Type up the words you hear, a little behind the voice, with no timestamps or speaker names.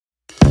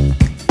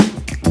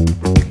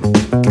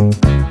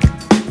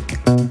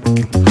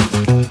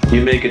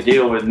make a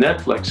deal with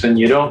Netflix and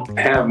you don't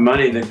have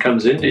money that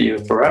comes into you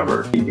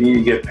forever.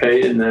 You get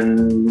paid and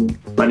then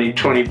money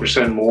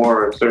 20%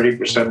 more or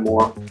 30%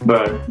 more,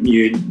 but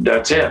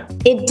that's it.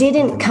 It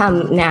didn't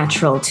come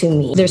natural to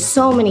me. There's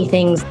so many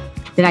things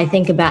that I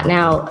think about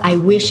now I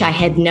wish I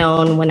had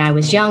known when I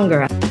was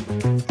younger.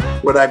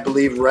 What I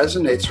believe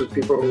resonates with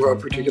people who are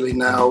particularly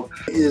now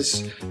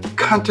is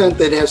content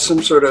that has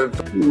some sort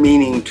of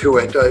meaning to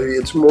it.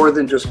 It's more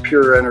than just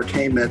pure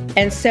entertainment.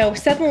 And so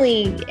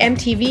suddenly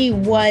MTV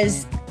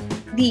was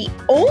the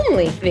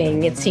only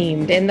thing, it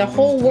seemed, in the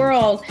whole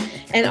world,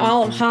 and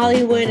all of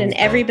Hollywood and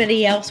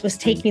everybody else was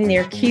taking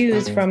their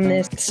cues from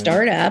this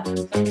startup.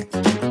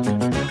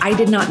 I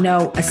did not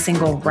know a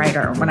single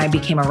writer when I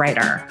became a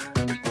writer.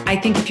 I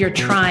think if you're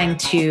trying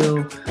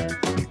to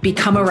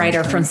become a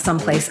writer from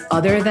someplace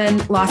other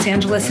than Los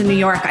Angeles and New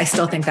York, I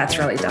still think that's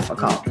really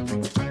difficult.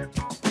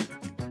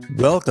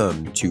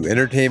 Welcome to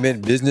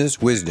Entertainment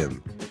Business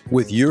Wisdom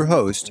with your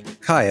host,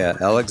 Kaya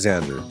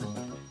Alexander.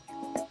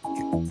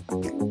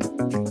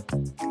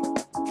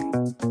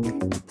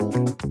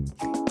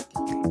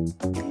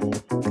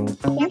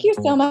 Thank you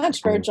so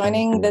much for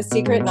joining The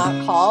Secret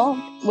Not Call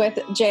with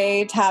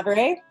Jay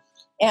Tavare.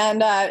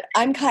 And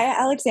I'm Kaya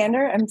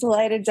Alexander. I'm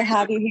delighted to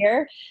have you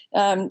here,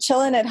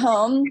 chilling at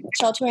home,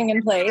 sheltering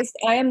in place.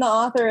 I am the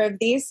author of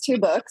these two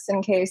books,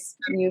 in case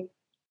you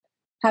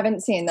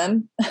haven't seen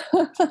them.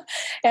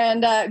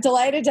 And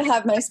delighted to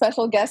have my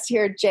special guest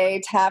here,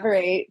 Jay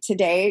Tavare,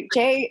 today.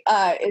 Jay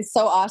is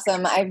so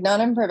awesome. I've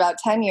known him for about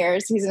 10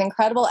 years. He's an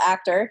incredible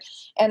actor.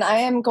 And I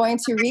am going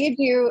to read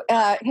you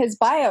his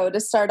bio to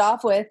start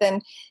off with.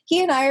 And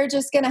he and I are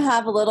just going to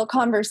have a little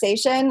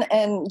conversation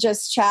and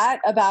just chat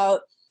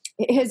about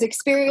his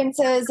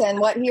experiences and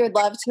what he would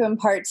love to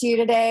impart to you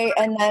today.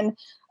 And then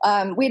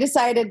we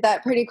decided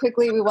that pretty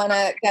quickly we want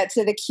to get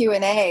to the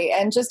Q&A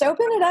and just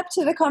open it up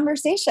to the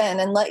conversation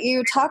and let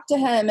you talk to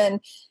him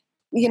and,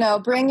 you know,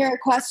 bring your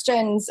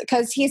questions,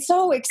 because he's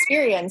so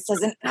experienced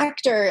as an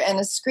actor and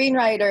a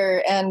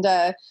screenwriter and,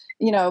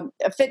 you know,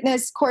 a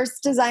fitness course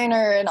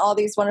designer and all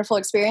these wonderful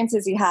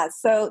experiences he has.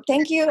 So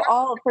thank you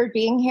all for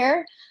being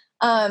here.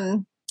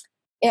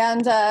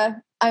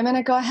 I'm going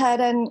to go ahead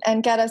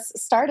and get us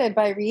started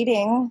by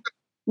reading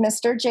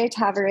Mr. Jay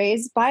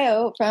Tavare's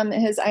bio from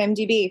his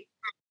IMDb.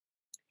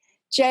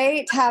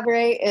 Jay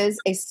Tavare is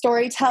a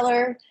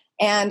storyteller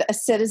and a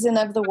citizen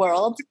of the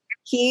world.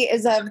 He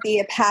is of the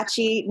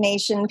Apache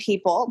Nation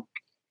people.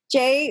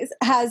 Jay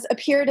has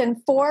appeared in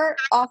 4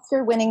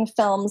 Oscar-winning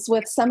films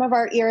with some of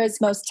our era's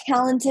most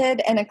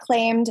talented and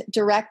acclaimed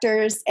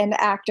directors and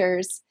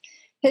actors.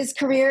 His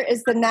career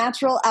is the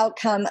natural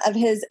outcome of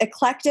his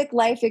eclectic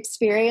life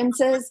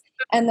experiences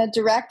and the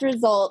direct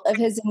result of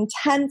his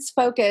intense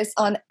focus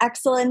on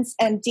excellence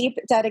and deep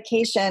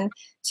dedication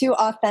to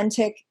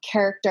authentic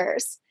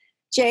characters.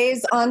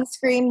 Jay's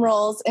on-screen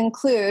roles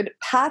include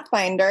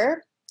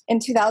Pathfinder in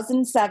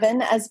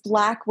 2007 as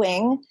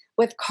Blackwing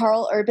with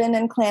Carl Urban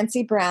and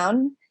Clancy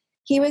Brown.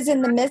 He was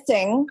in The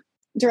Missing,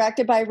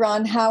 directed by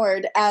Ron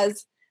Howard,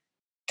 as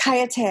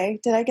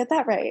Kayate. Did I get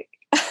that right?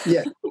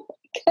 Yeah.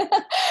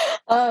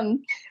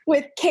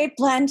 With Cate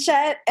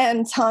Blanchett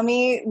and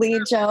Tommy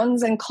Lee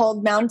Jones in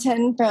Cold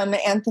Mountain from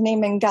Anthony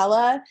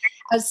Minghella.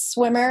 As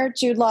Swimmer,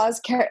 Jude Law's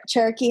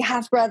Cherokee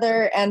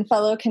half-brother and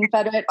fellow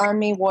Confederate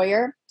Army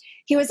warrior.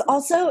 He was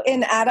also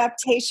in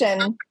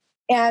Adaptation,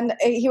 and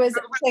he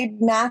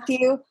played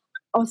Matthew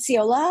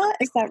Osceola,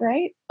 is that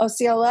right?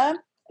 Osceola,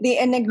 the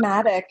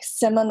enigmatic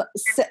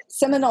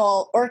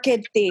Seminole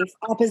orchid thief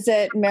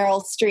opposite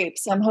Meryl Streep.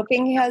 So I'm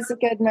hoping he has a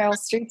good Meryl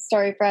Streep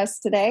story for us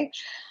today.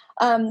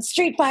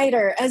 Street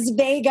Fighter as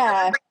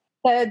Vega,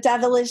 the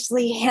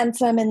devilishly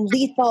handsome and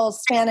lethal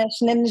Spanish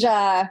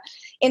ninja.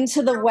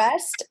 Into the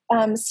West,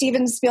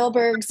 Steven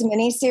Spielberg's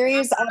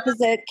miniseries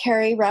opposite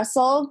Kerry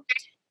Russell.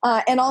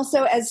 And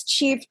also as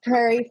Chief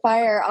Prairie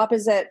Fire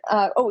opposite.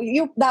 That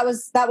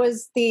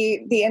was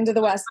the Into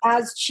the West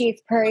as Chief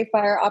Prairie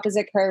Fire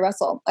opposite Kerry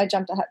Russell. I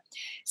jumped ahead.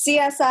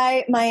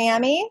 CSI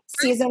Miami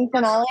season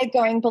finale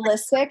Going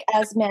Ballistic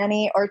as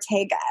Manny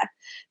Ortega.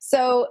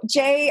 So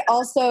Jay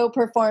also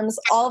performs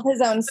all of his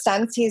own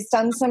stunts. He's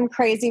done some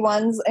crazy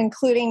ones,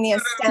 including the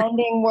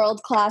astounding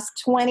world-class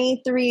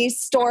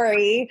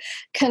 23-story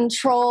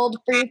controlled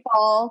free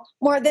fall,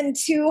 more than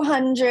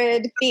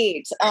 200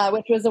 feet,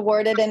 which was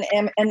awarded an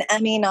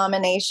Emmy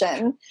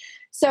nomination.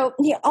 So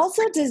he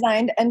also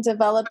designed and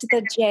developed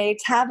the Jay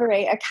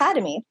Tavare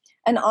Academy,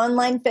 an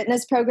online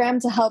fitness program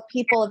to help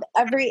people of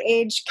every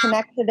age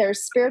connect to their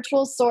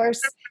spiritual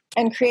source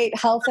and create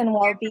health and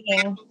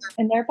well-being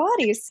in their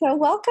bodies. So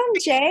welcome,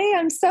 Jay.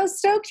 I'm so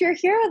stoked you're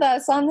here with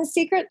us on The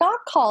Secret Not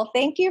Call.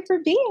 Thank you for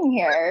being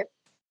here.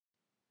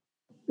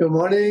 Good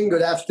morning,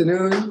 good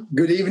afternoon,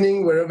 good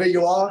evening, wherever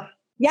you are.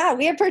 Yeah,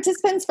 we have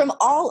participants from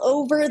all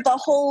over the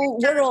whole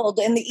world,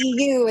 in the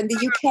EU and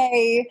the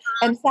UK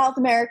and South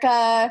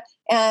America,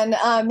 and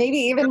maybe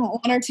even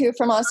 1 or 2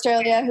 from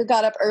Australia who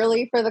got up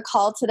early for the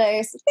call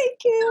today. So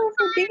thank you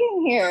for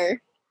being here.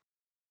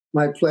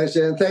 My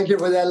pleasure. And thank you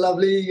for that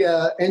lovely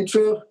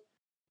intro.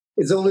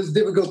 It's always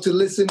difficult to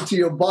listen to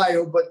your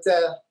bio, but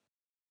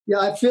Yeah,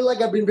 I feel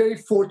like I've been very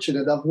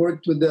fortunate. I've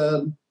worked with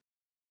a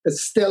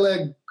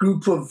stellar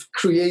group of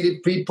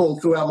creative people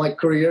throughout my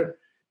career.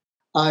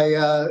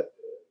 I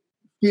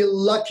feel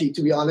lucky,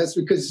 to be honest,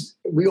 because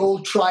we all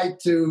try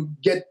to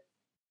get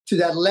to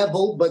that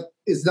level, but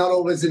it's not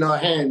always in our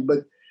hand.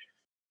 But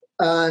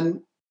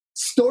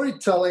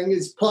storytelling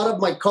is part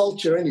of my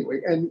culture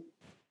anyway. And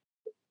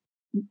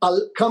I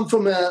come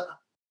from a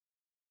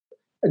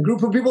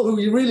group of people who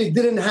really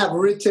didn't have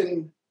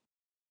written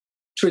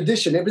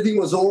tradition. Everything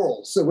was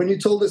oral. So when you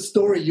told a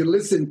story, you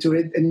listened to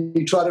it and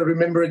you try to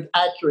remember it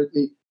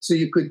accurately so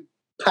you could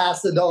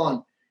pass it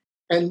on.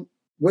 And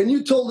when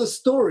you told a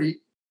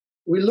story,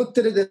 we looked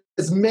at it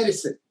as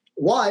medicine.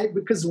 Why?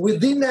 Because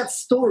within that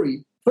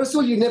story, first of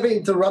all, you never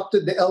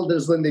interrupted the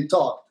elders when they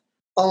talked,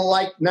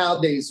 unlike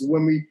nowadays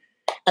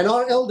and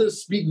our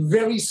elders speak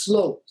very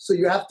slow. So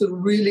you have to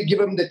really give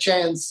them the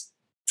chance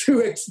to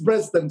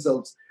express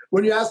themselves.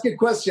 When you ask a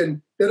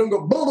question, they don't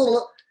go, blah, blah,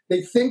 blah.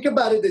 They think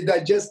about it, they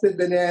digest it,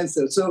 then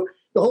answer. So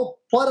the whole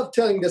part of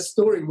telling the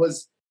story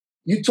was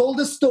you told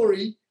the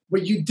story,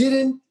 but you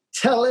didn't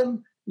tell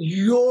him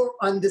your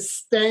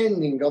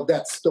understanding of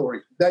that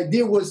story. The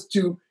idea was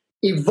to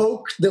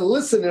evoke the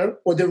listener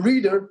or the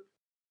reader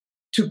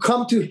to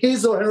come to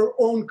his or her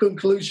own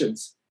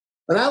conclusions.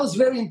 And that was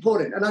very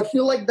important. And I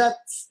feel like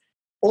that's,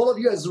 all of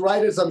you as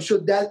writers, I'm sure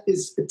that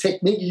is a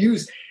technique you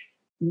use.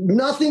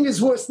 Nothing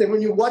is worse than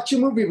when you watch a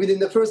movie within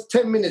the first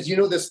 10 minutes, you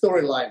know the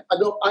storyline.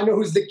 I know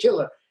who's the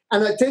killer.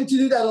 And I tend to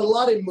do that a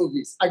lot in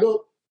movies. I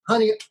go,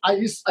 honey, I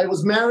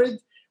was married.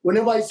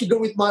 Whenever I used to go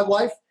with my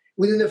wife,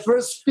 within the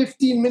first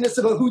 15 minutes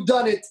of a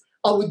whodunit,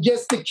 I would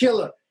guess the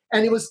killer.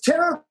 And it was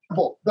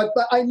terrible. But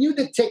I knew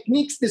the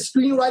techniques the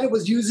screenwriter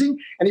was using.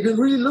 And if you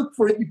really look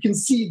for it, you can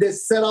see the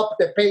setup,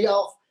 the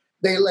payoff,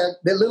 the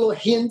little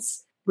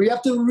hints. We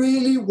have to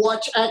really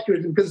watch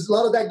accurately because a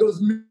lot of that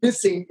goes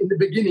missing in the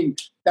beginning.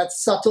 That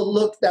subtle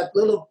look, that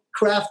little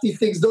crafty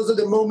things. Those are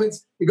the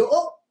moments you go,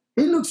 oh,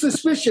 he looks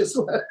suspicious.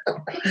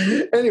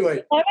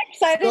 Anyway. I'm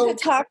excited to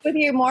talk with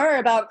you more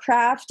about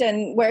craft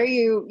and where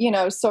you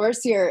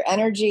source your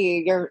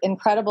energy, your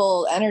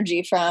incredible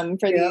energy from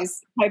for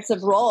these types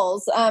of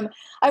roles.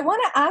 I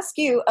want to ask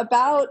you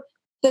about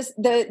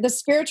the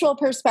spiritual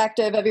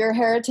perspective of your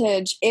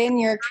heritage in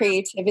your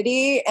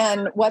creativity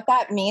and what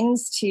that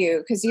means to you,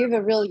 because you have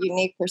a really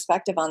unique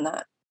perspective on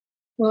that.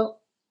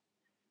 Well,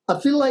 I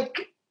feel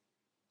like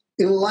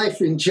in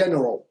life in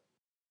general,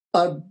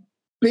 our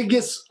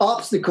biggest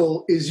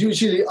obstacle is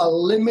usually a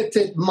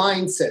limited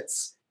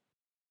mindsets,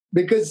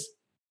 because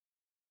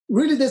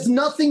really there's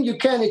nothing you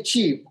can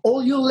achieve.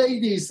 All you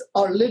ladies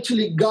are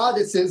literally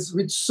goddesses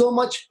with so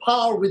much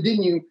power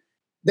within you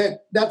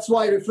that's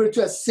why I refer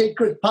to as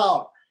sacred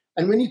power.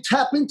 And when you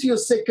tap into your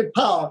sacred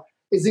power,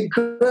 it's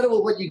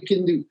incredible what you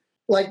can do.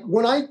 Like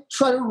when I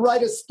try to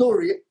write a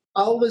story,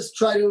 I always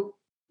try to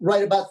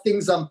write about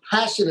things I'm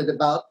passionate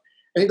about.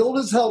 And it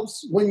always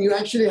helps when you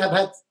actually have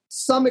had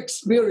some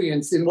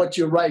experience in what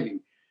you're writing.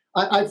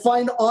 I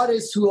find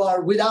artists who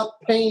are without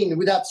pain,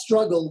 without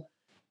struggle,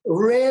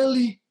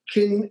 rarely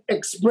can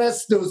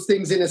express those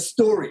things in a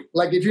story.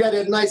 Like if you had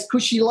a nice,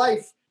 cushy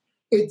life,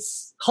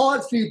 it's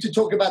hard for you to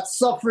talk about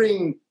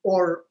suffering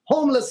or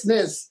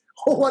homelessness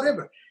or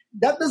whatever.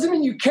 That doesn't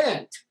mean you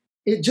can't.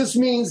 It just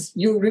means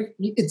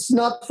it's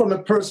not from a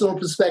personal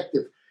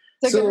perspective.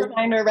 It's a good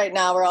reminder right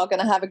now. We're all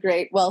going to have a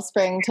great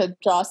wellspring to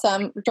draw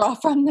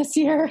from this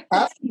year.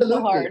 Absolutely.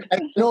 So hard.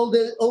 And all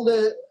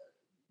the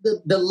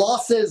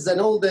losses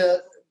and all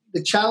the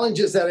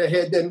challenges that are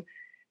ahead. And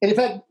in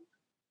fact,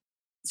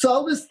 so I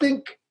always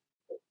think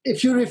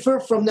if you refer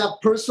from that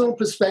personal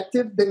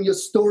perspective, then your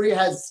story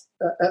has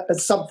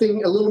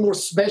something a little more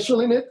special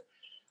in it.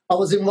 I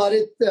was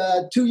invited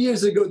 2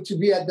 years ago to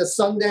be at the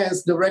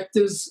Sundance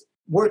Directors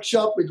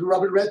Workshop with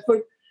Robert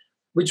Redford,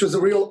 which was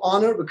a real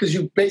honor because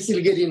you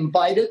basically get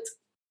invited.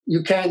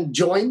 You can't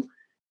join.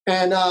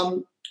 And I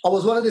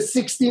was one of the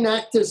 16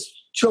 actors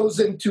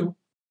chosen to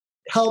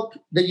help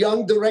the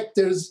young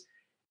directors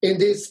in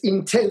this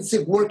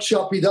intensive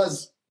workshop he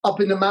does up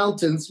in the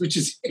mountains, which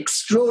is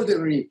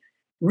extraordinary.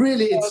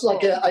 Really, it's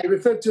like I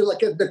refer to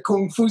like the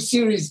Kung Fu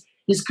series.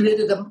 He's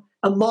created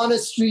a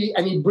monastery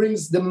and he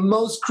brings the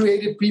most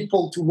creative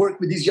people to work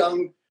with these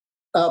young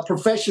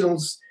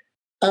professionals.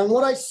 And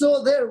what I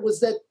saw there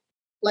was that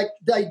like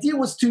the idea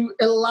was to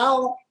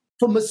allow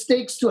for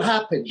mistakes to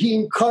happen. He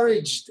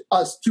encouraged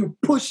us to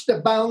push the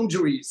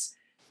boundaries,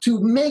 to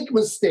make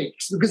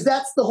mistakes, because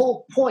that's the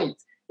whole point.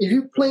 If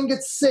you're playing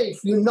it safe,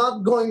 you're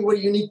not going where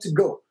you need to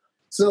go.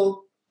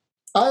 So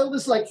I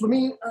always like, for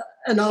me,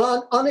 an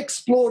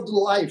unexplored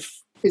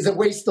life is a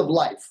waste of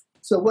life.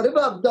 So whatever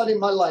I've done in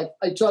my life,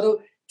 I try to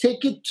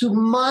take it to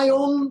my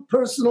own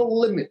personal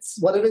limits,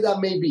 whatever that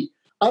may be.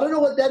 I don't know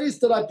what that is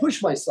that I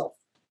push myself.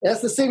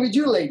 That's the same with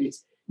you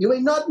ladies. You may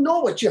not know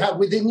what you have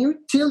within you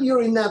till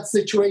you're in that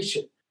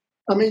situation.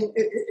 I mean,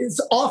 it's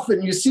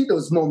often you see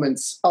those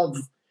moments of,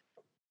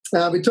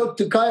 we talked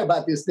to Kai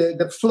about this,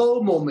 the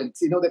flow moment.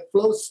 You know, the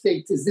flow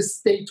state is this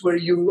state where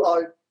you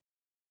are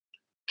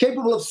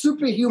capable of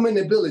superhuman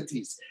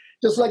abilities.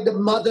 Just like the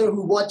mother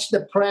who watched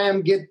the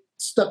pram get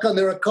stuck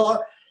under a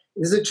car.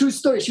 It's a true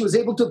story. She was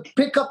able to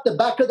pick up the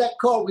back of that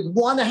car with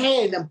one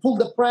hand and pull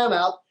the pram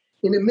out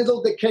in the middle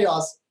of the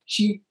chaos.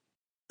 She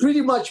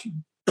pretty much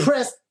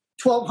pressed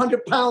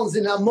 1,200 pounds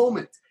in that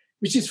moment,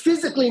 which is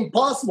physically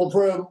impossible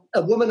for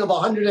a woman of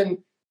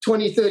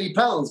 120, 30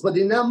 pounds. But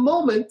in that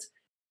moment,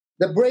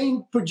 the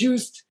brain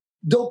produced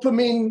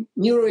dopamine,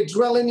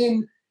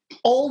 neuroadrenaline,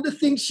 all the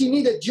things she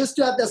needed just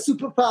to have that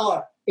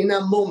superpower in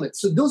that moment.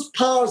 So those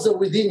powers are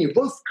within you,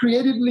 both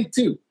creatively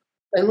too.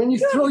 And when you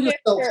throw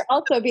yourself... You're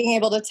also being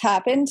able to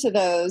tap into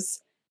those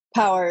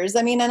powers.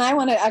 I mean, and I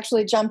want to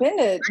actually jump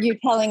into you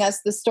telling us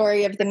the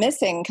story of The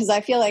Missing, because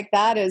I feel like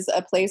that is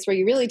a place where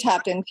you really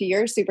tapped into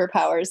your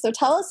superpowers. So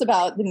tell us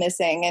about The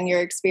Missing and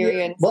your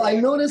experience. Yeah. Well, I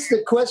noticed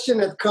the question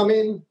had come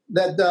in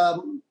that...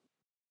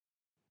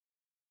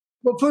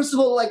 well, first of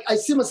all, like, I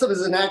see myself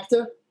as an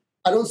actor.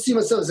 I don't see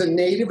myself as a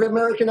Native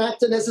American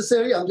actor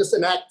necessarily. I'm just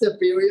an actor,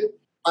 period.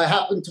 I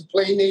happen to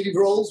play Native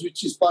roles,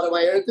 which is part of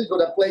my heritage,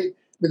 but I play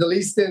Middle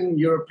Eastern,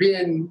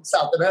 European,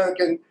 South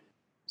American.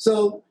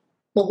 So,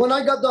 but when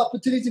I got the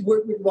opportunity to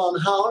work with Ron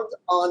Howard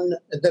on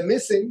The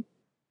Missing,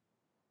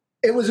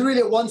 it was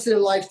really a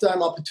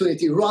once-in-a-lifetime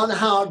opportunity. Ron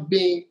Howard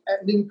being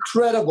an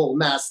incredible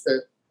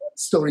master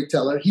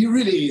storyteller. He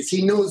really is.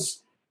 He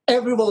knows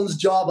everyone's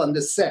job on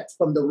the set,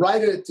 from the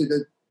writer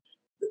to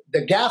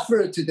the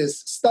gaffer to the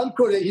stunt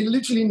coordinator. He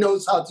literally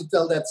knows how to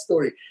tell that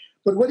story.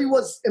 But what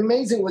was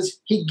amazing was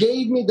he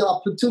gave me the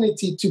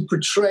opportunity to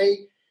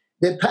portray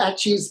the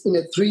Apaches in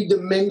a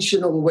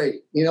three-dimensional way,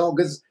 you know,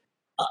 because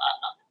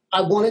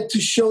I wanted to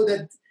show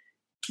that,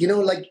 you know,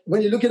 like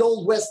when you look at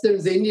old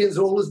Westerns, the Indians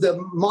are always the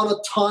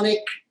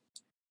monotonic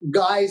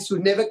guys who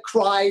never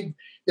cried.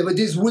 They were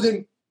these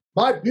wooden,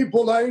 my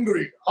people are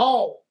angry.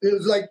 Oh, it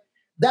was like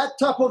that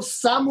type of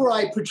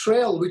samurai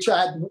portrayal, which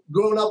I had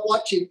grown up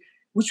watching,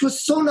 which was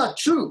so not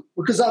true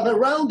because I'm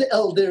around the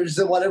elders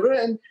and whatever,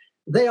 and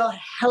they are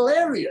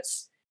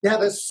hilarious. They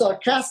have a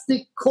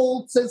sarcastic,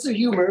 cold sense of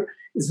humor.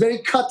 It's very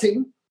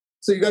cutting,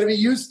 so you got to be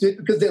used to it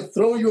because they'll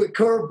throw you a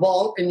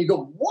curveball and you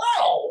go,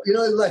 wow! You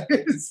know, like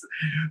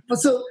but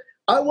so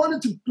I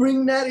wanted to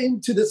bring that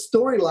into the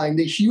storyline,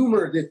 the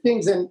humor, the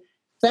things, and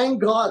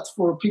thank God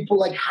for people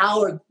like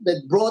Howard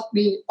that brought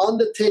me on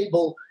the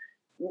table.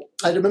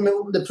 I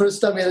remember the first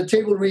time we had a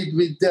table read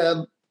with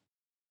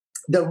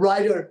the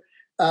writer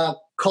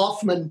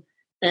Kaufman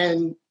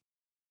and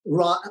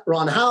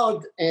Ron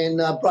Howard and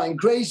Brian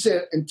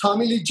Grazer and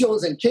Tommy Lee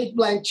Jones and Kate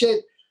Blanchett,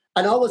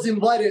 and I was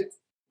invited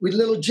with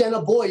little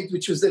Jenna Boyd,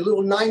 which was a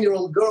little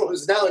 9-year-old girl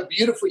who's now a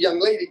beautiful young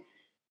lady.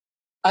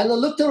 And I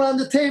looked around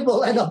the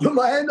table and I put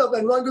my hand up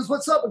and Ron goes,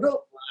 what's up? I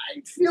go,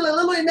 I feel a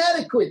little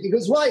inadequate. He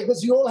goes, why?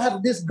 Because you all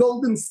have this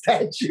golden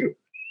statue.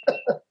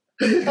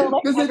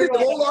 Because they did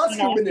all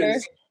Oscar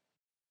winners.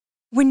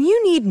 When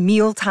you need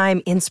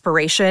mealtime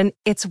inspiration,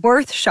 it's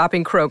worth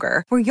shopping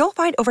Kroger, where you'll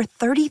find over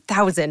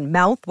 30,000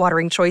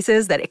 mouth-watering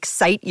choices that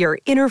excite your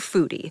inner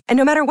foodie. And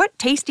no matter what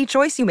tasty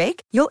choice you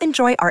make, you'll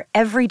enjoy our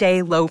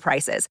everyday low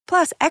prices,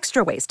 plus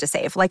extra ways to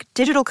save, like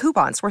digital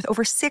coupons worth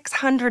over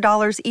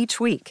 $600 each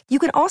week. You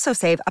can also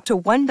save up to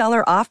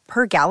 $1 off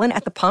per gallon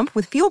at the pump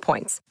with fuel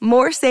points.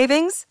 More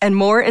savings and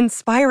more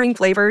inspiring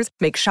flavors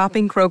make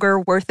shopping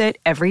Kroger worth it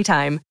every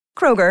time.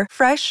 Kroger,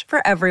 fresh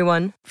for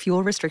everyone.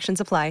 Fuel restrictions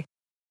apply.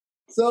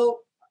 So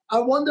I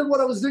wondered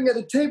what I was doing at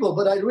the table,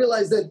 but I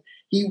realized that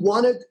he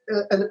wanted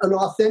an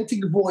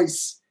authentic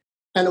voice.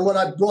 And what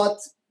I brought,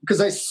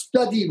 because I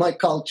study my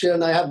culture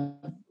and I have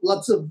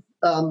lots of,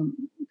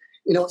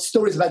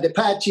 stories about the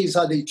Apaches,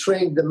 how they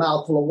trained the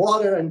mouthful of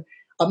water. And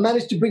I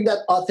managed to bring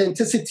that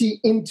authenticity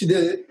into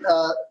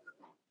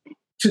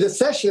to the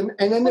session.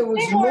 And then there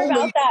was more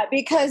about that,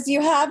 because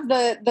you have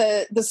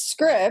the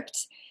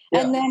script.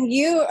 Yeah. And then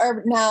you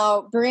are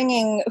now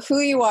bringing who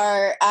you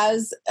are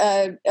as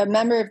a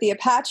member of the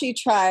Apache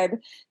tribe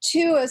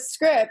to a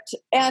script.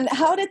 And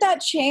how did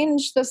that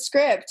change the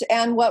script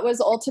and what was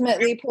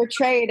ultimately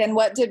portrayed? And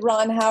what did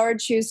Ron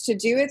Howard choose to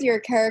do with your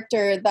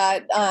character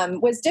that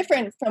was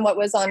different from what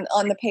was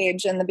on the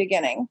page in the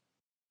beginning?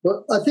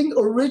 Well, I think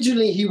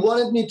originally he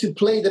wanted me to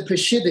play the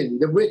Peshidin,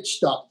 the witch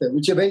doctor,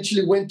 which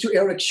eventually went to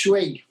Eric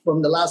Schweig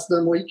from The Last of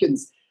the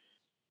Mohicans.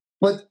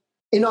 But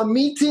in our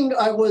meeting,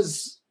 I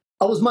was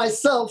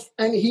myself,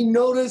 and he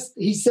noticed,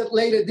 he said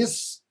later,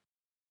 this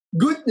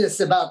goodness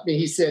about me,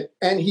 he said.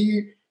 And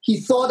he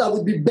thought I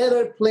would be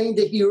better playing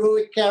the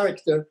heroic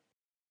character.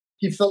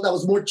 He felt that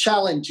was more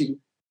challenging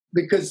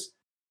because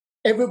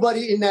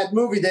everybody in that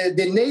movie,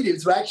 the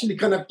natives, were actually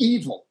kind of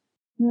evil.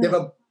 Mm. They were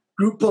a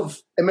group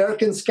of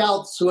American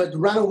scouts who had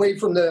run away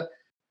from the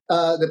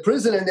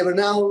prison, and they were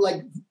now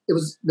like, it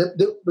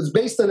was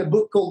based on a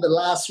book called The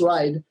Last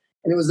Ride.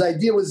 And the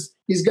idea was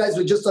these guys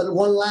were just on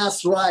one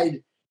last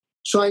ride,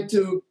 trying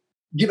to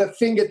give a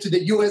finger to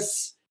the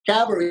U.S.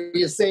 cavalry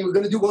and saying, we're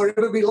going to do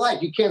whatever we like.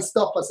 You can't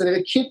stop us. And they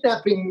were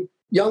kidnapping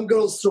young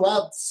girls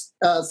throughout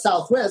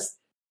Southwest,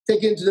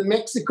 taken to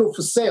Mexico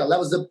for sale. That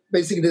was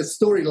basically the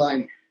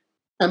storyline.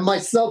 And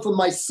myself and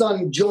my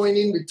son joined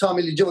in with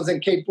Tommy Lee Jones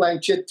and Kate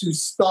Blanchett to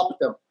stop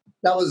them.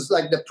 That was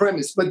like the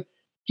premise. But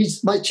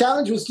my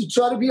challenge was to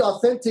try to be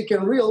authentic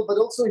and real, but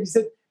also he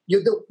said,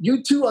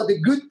 you two are the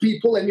good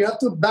people, and you have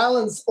to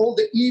balance all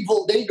the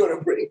evil they're going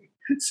to bring.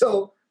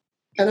 So,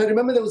 and I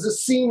remember there was a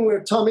scene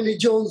where Tommy Lee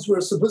Jones were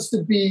supposed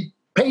to be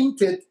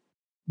painted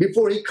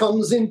before he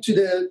comes in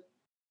to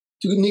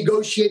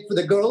negotiate for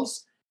the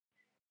girls.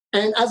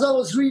 And as I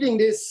was reading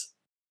this,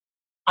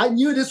 I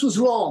knew this was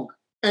wrong.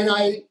 And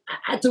I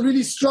had to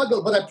really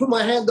struggle, but I put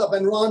my hand up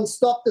and Ron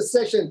stopped the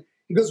session.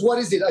 He goes, what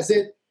is it? I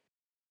said,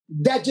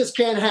 that just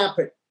can't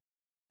happen.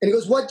 And he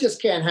goes, what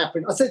just can't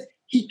happen? I said,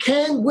 he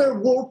can wear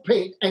war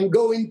paint and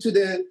go into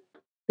the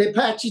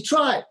Apache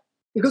tribe.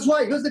 He goes,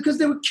 why? He goes, because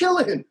they would kill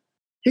him.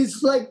 He's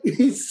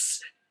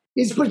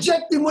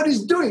projecting what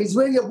he's doing. He's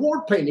wearing a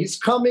war paint. He's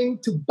coming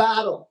to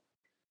battle.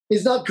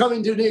 He's not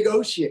coming to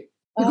negotiate.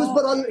 He goes,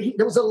 but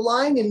there was a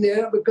line in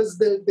there because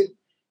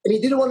and he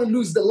didn't want to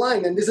lose the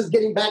line. And this is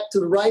getting back to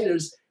the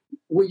writers,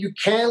 where you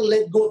can't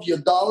let go of your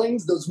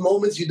darlings, those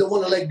moments you don't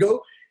want to let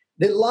go.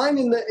 The line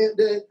in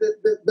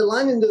the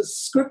line in the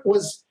script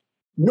was,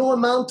 no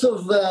amount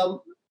of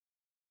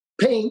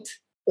paint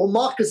or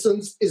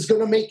moccasins is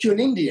going to make you an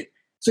Indian.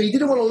 So he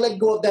didn't want to let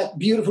go of that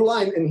beautiful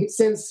line. And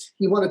since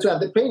he wanted to have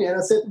the paint, and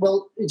I said,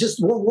 well, it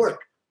just won't work.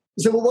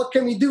 He said, well, what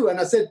can we do? And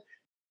I said,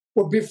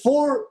 well,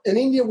 before an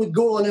Indian would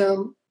go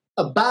on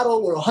a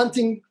battle or a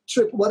hunting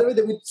trip, whatever,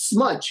 they would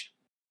smudge,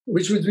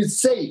 which would be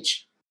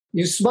sage.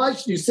 You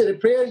smudge, you said a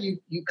prayer, you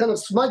kind of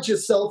smudge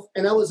yourself,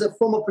 and that was a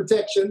form of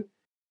protection.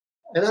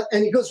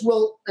 And he goes,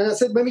 well, and I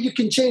said, maybe you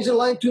can change the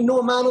line to no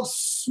amount of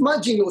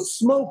smudging or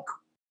smoke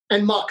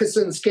and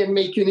moccasins can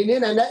make you an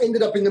Indian. And that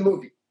ended up in the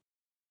movie.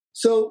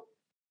 So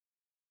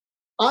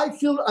I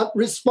feel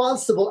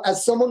responsible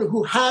as someone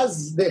who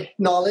has the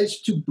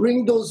knowledge to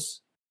bring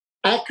those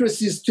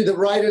accuracies to the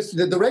writers, to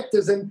the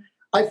directors. And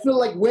I feel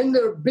like when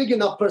they're big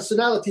enough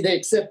personality, they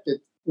accept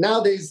it.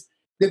 Nowadays,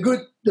 the good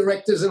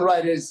directors and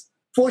writers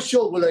for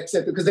sure will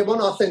accept it because they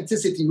want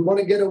authenticity. We want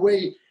to get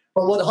away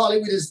from what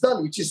Hollywood has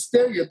done, which is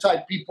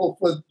stereotype people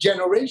for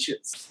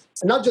generations.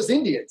 And not just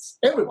Indians,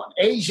 everyone,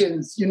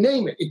 Asians, you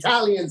name it,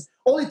 Italians.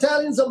 All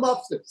Italians are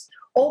mobsters.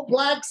 All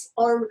blacks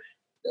are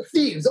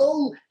thieves.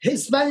 All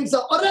Hispanics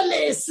are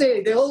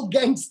oralese. They're all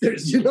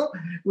gangsters, you know.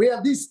 We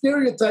have these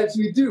stereotypes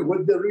we do.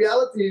 What the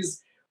reality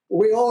is,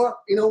 we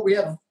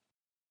have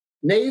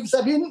natives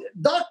have been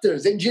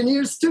doctors,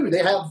 engineers too.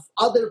 They have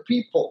other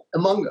people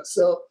among us.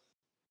 So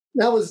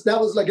that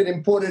was like an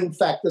important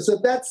factor. So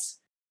that's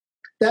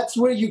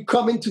where you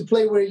come into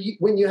play,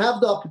 when you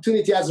have the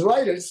opportunity as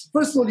writers,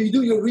 first of all, you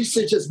do your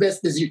research as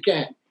best as you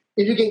can.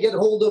 If you can get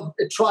hold of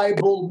a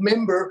tribal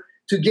member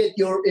to get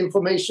your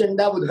information,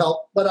 that would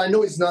help. But I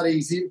know it's not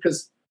easy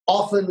because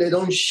often they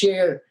don't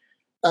share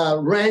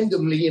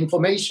randomly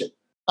information.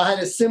 I had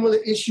a similar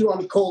issue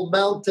on Cold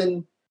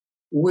Mountain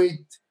with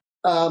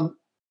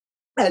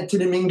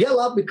Anthony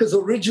Minghella because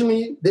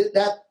originally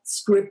that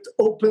script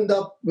opened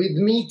up with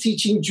me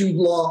teaching Jude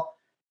Law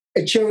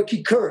a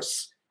Cherokee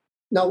curse.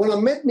 Now, when I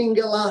met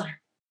Minghella,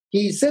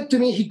 he said to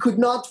me he could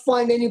not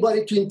find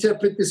anybody to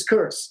interpret this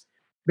curse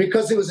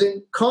because it was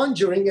in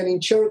conjuring, and in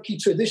Cherokee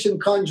tradition,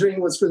 conjuring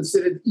was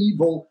considered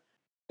evil,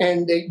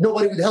 and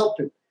nobody would help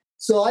him.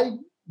 So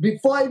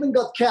before I even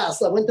got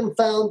cast, I went and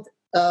found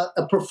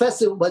a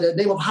professor by the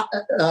name of,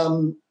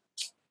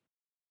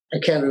 I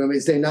can't remember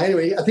his name now.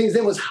 Anyway, I think his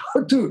name was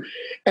Howard too.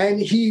 And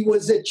he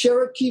was a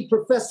Cherokee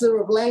professor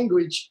of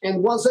language.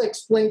 And once I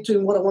explained to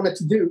him what I wanted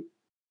to do,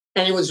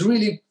 and it was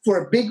really for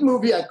a big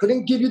movie. I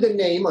couldn't give you the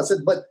name. I said,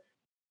 but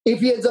if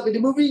he ends up in the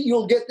movie,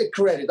 you'll get the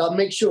credit. I'll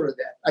make sure of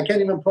that. I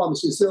can't even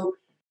promise you. So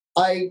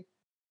I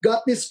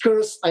got this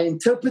curse. I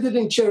interpreted it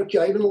in Cherokee.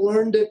 I even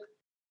learned it.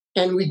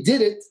 And we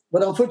did it.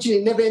 But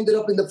unfortunately, it never ended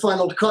up in the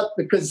final cut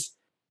because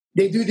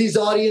they do these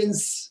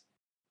audience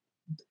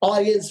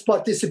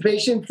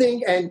participation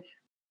thing. And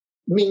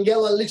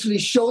Minghella literally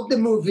showed the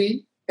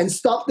movie and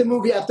stopped the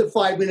movie after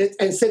 5 minutes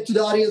and said to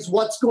the audience,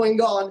 what's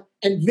going on?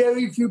 And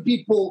very few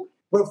people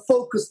were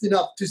focused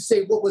enough to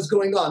say what was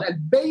going on.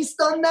 And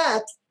based on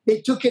that,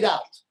 they took it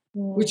out,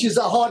 which is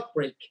a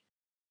heartbreak.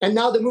 And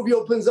now the movie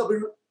opens up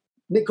with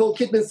Nicole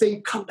Kidman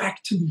saying, come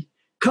back to me,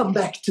 come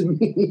back to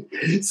me.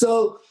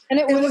 So, and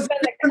it would have been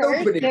the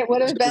curse. It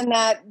would have been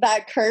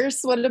that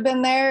curse would have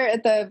been there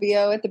at the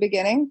VO at the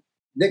beginning.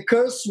 The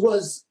curse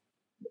was,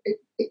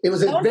 it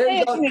was a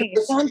very dark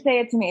curse. Don't say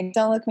it to me.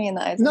 Don't look me in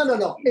the eyes.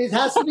 No. It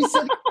has to be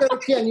said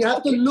Cherokee, and you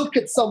have to look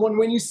at someone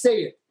when you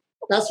say it.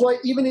 That's why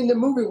even in the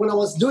movie, when I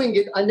was doing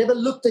it, I never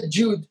looked at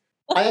Jude.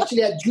 I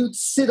actually had Jude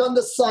sit on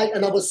the side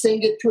and I was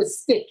saying it to a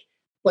stick.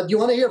 But you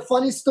want to hear a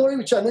funny story,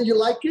 which I know you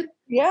like it?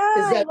 Yeah,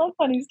 I love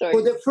funny stories.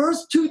 For the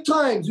first 2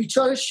 times we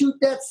tried to shoot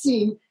that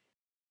scene,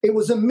 it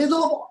was the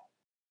middle of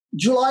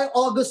July,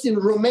 August in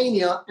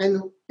Romania.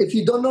 And if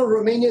you don't know,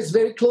 Romania is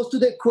very close to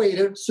the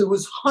equator. So it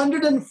was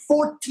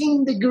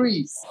 114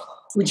 degrees,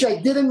 which I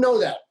didn't know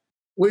that.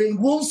 We're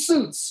in wool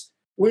suits.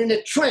 We're in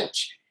a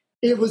trench.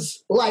 It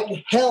was like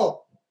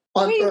hell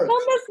on Earth. You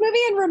filmed this movie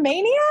in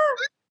Romania?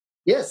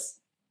 Yes.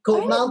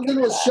 Cold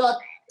Mountain was shot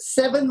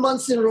 7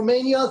 months in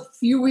Romania, a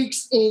few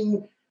weeks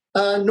in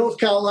North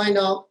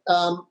Carolina,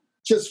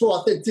 just for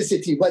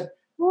authenticity, but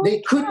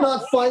they could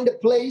not find a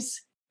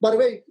place. By the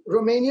way,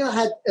 Romania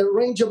had a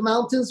range of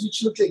mountains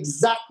which looked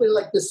exactly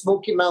like the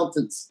Smoky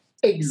Mountains.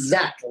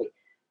 Exactly.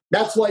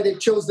 That's why they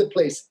chose the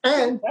place.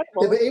 And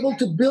they were able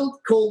to build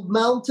Cold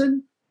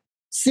Mountain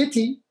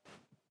City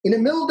in the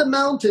middle of the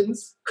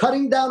mountains,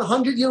 cutting down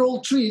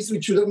 100-year-old trees,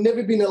 which would have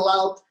never been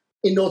allowed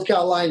in North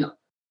Carolina.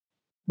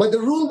 But the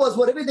rule was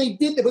whatever they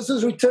did, they were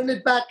supposed to return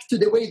it back to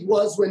the way it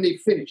was when they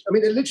finished. I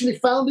mean, they literally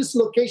found this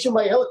location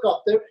by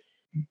helicopter,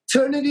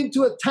 turned it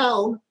into a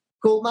town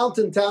called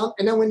Mountain Town,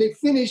 and then when they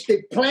finished,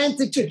 they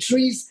planted the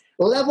trees,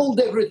 leveled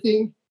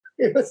everything.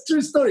 It was a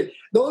true story.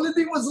 The only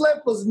thing was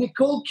left was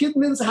Nicole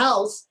Kidman's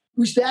house,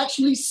 which they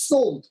actually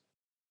sold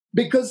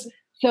because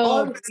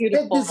our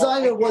set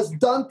designer was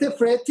Dante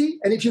Ferretti,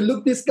 and if you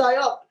look this guy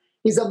up,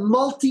 he's a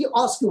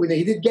multi-Oscar winner.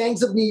 He did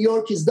Gangs of New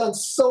York. He's done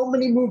so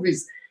many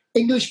movies.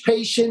 English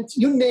Patient,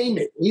 you name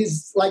it.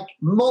 He's like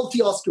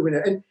multi-Oscar winner.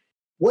 And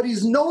what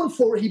he's known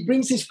for, he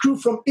brings his crew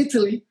from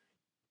Italy,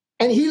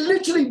 and he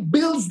literally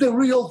builds the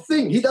real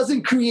thing. He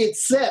doesn't create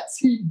sets.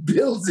 He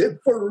builds it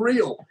for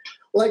real.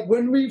 Like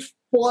when we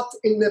fought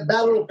in the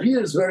Battle of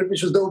Petersburg,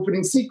 which was the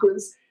opening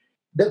sequence,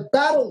 the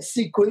battle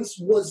sequence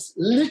was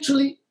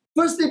literally,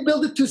 first they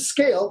built it to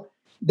scale,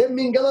 then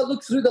Minghella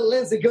looked through the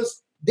lens and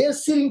goes, they're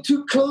sitting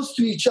too close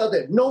to each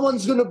other. No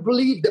one's going to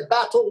believe the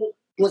battle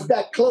was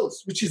that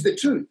close, which is the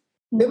truth.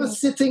 Mm-hmm. They were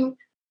sitting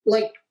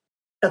like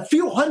a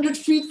few 100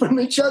 feet from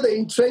each other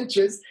in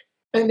trenches,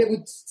 and they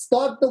would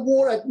start the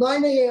war at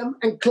 9 a.m.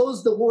 and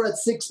close the war at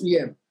 6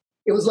 p.m.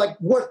 It was like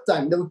work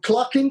time. They would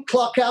clock in,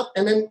 clock out,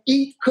 and then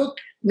eat, cook.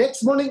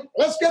 Next morning,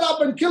 let's get up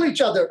and kill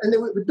each other. And they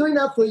were doing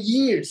that for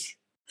years,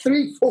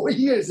 3-4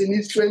 years in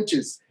these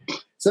trenches.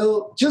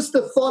 So just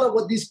the thought of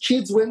what these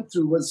kids went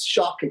through was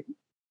shocking.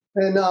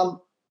 And I'm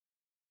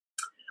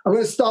going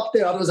to stop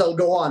there, otherwise I'll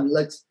go on.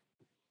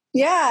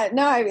 Yeah,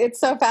 no,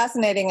 it's so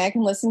fascinating. I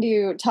can listen to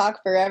you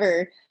talk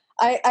forever.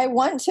 I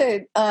want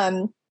to,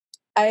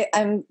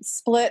 I'm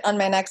split on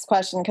my next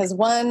question because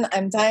one,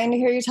 I'm dying to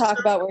hear you talk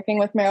about working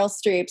with Meryl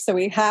Streep, so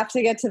we have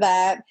to get to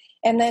that.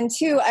 And then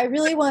two, I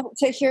really want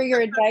to hear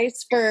your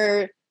advice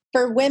for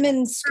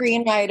women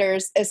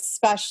screenwriters,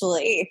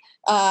 especially.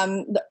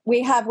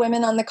 We have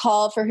women on the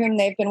call for whom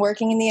they've been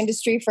working in the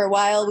industry for a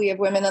while. We have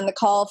women on the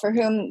call for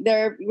whom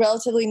they're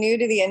relatively new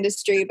to the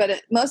industry,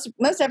 but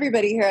most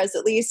everybody here has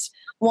at least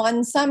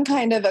won some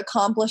kind of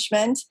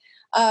accomplishment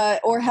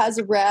or has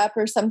a rep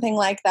or something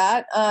like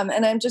that.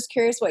 And I'm just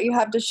curious what you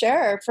have to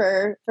share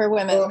for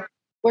women. Well,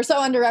 we're so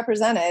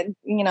underrepresented,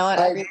 at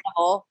every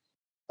level.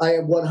 I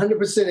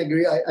 100%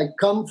 agree. I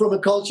come from a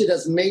culture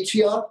that's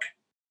matriarch.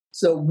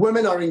 So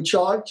women are in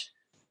charge,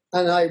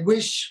 and I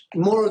wish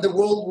more of the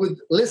world would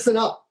listen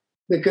up,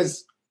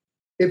 because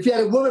if you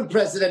had a woman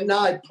president now,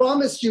 I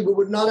promise you we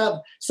would not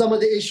have some of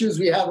the issues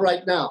we have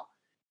right now.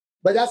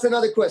 But that's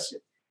another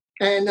question.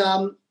 And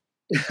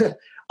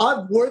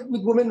I've worked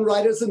with women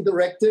writers and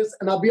directors,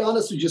 and I'll be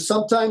honest with you,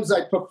 sometimes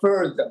I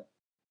prefer them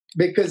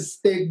because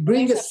they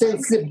bring a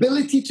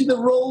sensibility to the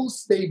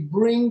roles. They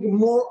bring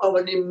more of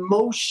an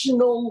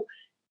emotional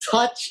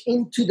touch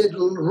into the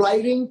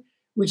writing,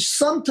 which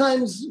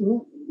sometimes,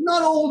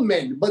 not all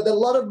men, but a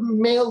lot of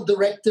male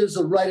directors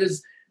or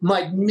writers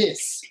might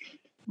miss,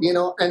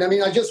 And I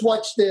mean, I just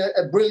watched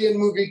a brilliant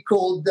movie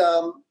called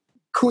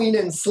Queen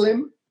and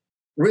Slim,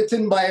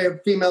 written by a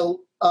female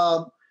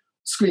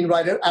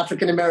screenwriter,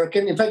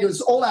 African-American. In fact, it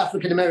was all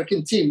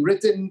African-American team,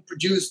 written,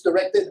 produced,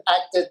 directed,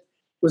 acted,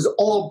 was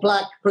all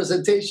black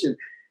presentation.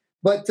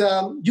 But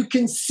you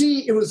can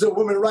see it was a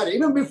woman writer.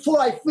 Even before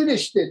I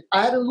finished it,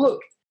 I hadn't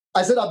looked.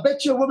 I said, I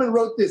bet you a woman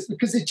wrote this,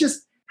 because it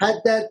just had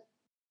that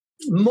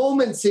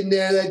moments in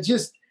there that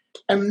just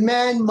a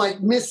man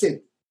might miss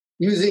it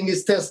using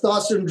his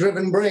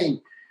testosterone-driven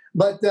brain.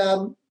 But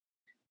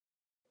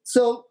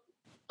so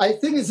I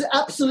think it's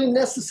absolutely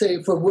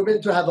necessary for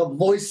women to have a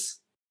voice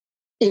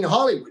in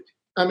Hollywood.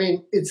 I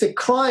mean, it's a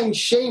crying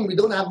shame we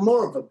don't have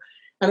more of them.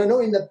 And I know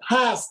in the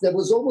past there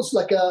was almost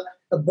like a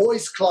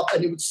boys' club,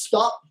 and it would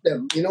stop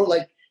them,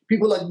 like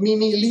people like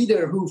Mimi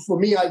Leader, who for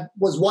me, I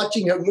was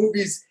watching her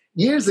movies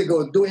years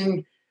ago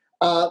doing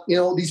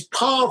these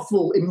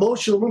powerful,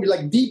 emotional movies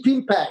like Deep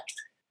Impact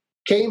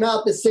came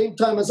out the same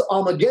time as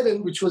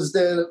Armageddon, which was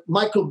the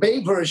Michael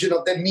Bay version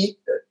of the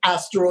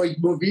asteroid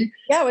movie.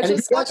 Yeah, which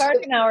is Scott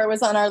Gardenauer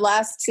was on our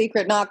last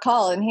Secret Not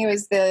Call, and he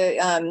was the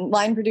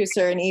line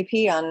producer and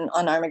EP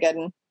on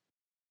Armageddon.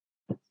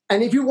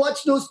 And if you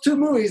watch those two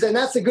movies, and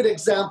that's a good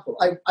example,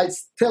 I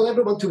tell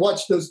everyone to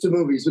watch those two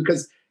movies,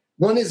 because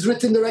one is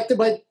written, directed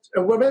by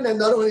a woman,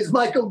 and the other one is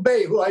Michael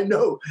Bay, who I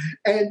know.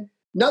 And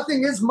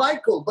nothing is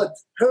Michael, but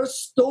her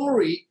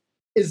story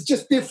is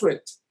just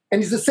different.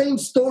 And it's the same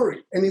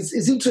story. And it's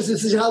interesting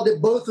to see how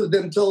both of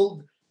them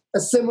told a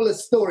similar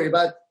story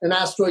about an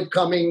asteroid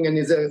coming and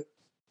is a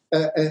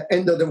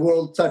end of the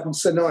world type of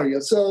scenario.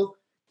 So,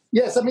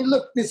 yes, I mean,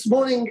 look, this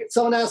morning,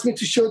 someone asked me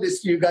to show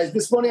this to you guys.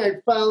 This morning I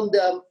found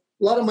a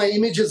lot of my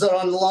images are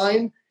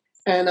online.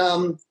 And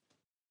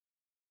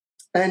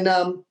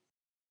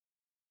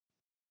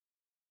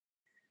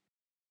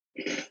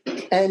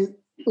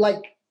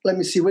like, let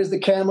me see, where's the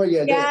camera?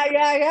 Yeah, there.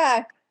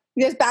 Yeah.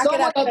 Just back it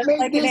up. Just made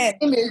like this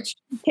image.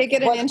 Take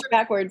it an inch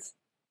backwards.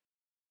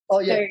 Oh,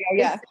 yeah. There you go,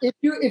 yeah.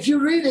 If you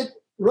read it,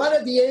 right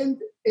at the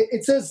end,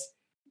 it says,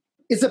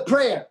 it's a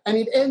prayer. And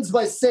it ends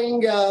by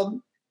saying,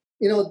 oh,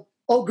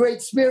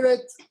 great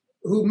spirit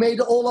who made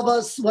all of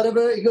us,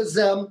 whatever. It goes,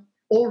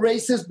 all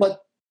races,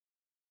 but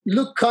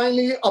look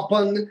kindly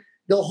upon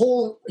the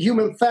whole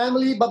human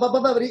family. But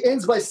it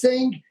ends by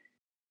saying,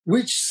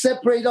 which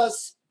separate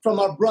us from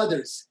our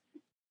brothers.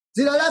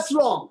 See, now that's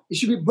wrong. It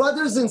should be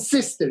brothers and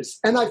sisters.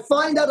 And I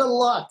find that a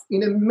lot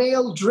in a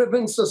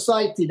male-driven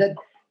society, that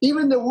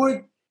even the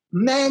word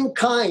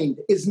mankind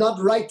is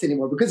not right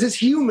anymore because it's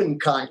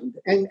humankind.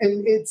 And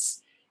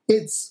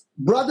it's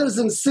brothers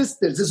and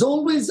sisters. It's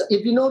always,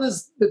 if you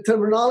notice, the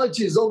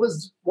terminology is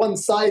always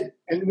one-sided,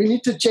 and we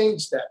need to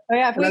change that. Oh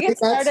yeah, if we get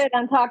started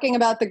on talking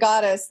about the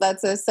goddess,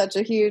 that's such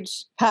a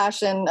huge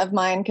passion of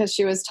mine, because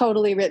she was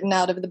totally written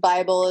out of the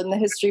Bible and the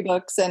history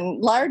books,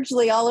 and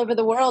largely all over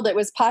the world. It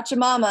was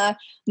Pachamama,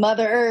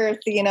 Mother Earth.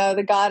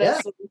 The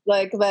goddess was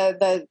like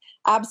the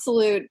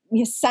absolute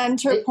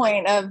center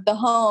point of the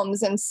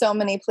homes in so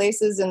many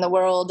places in the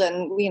world.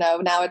 And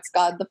now it's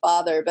God the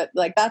Father, but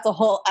like that's a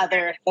whole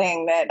other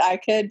thing that I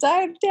could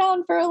dive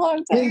down for a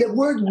long time. The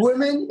word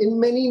women in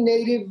many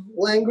native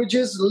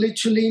languages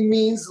literally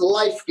means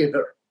life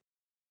giver.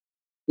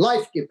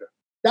 Life giver.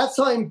 That's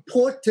how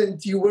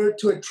important you were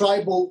to a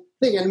tribal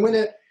thing. And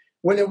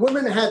when a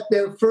woman had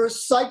their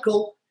first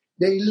cycle,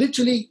 they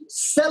literally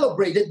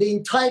celebrated. The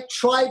entire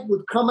tribe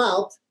would come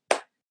out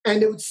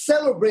and they would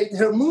celebrate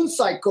her moon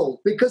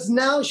cycle, because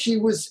now she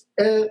was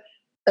an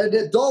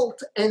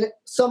adult and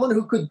someone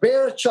who could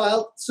bear a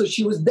child. So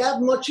she was that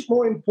much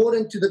more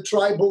important to the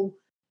tribal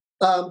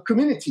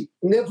community.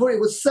 And therefore, it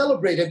was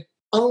celebrated,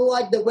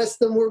 unlike the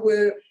Western world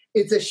where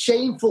it's a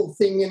shameful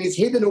thing and it's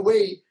hidden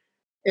away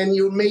and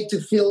you're made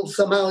to feel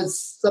somehow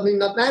it's something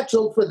not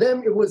natural. For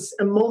them, it was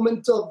a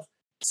moment of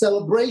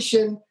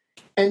celebration,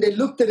 and they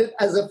looked at it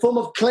as a form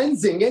of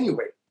cleansing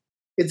anyway.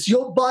 It's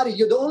your body.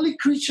 You're the only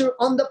creature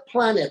on the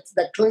planet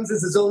that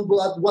cleanses its own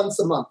blood once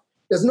a month.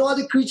 There's no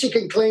other creature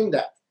can claim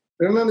that.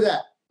 Remember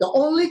that. The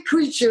only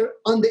creature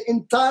on the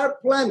entire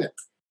planet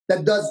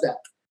that does that.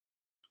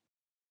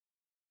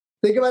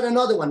 Think about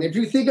another one. If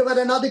you think about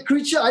another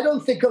creature, I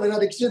don't think of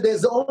another creature.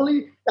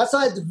 That's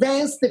how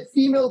advanced the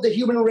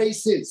human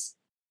race is.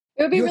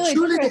 It would be You're really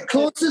truly the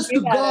closest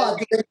to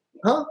God.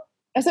 Huh?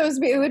 So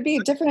it would be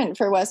different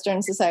for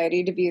Western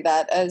society to view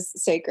that as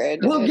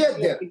sacred. We'll get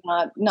there.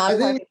 Not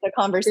part of the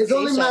conversation. It's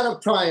only a matter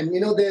of time.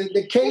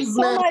 The caveman. There's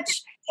so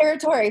much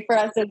territory for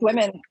us as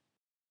women.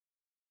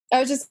 I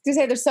was just going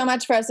to say, there's so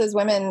much for us as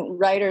women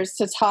writers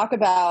to talk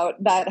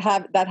about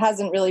that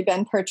hasn't really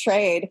been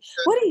portrayed.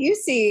 What do you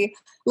see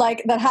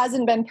like that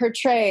hasn't been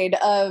portrayed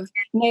of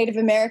Native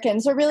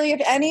Americans, or really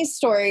of any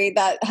story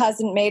that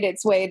hasn't made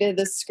its way to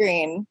the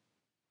screen?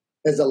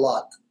 There's a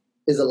lot.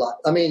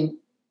 I mean,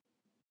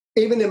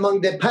 even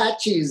among the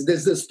Apaches,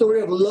 there's the story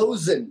of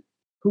Lozen,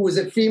 who was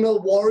a female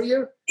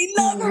warrior. I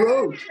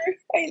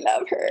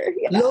love her.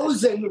 Yeah.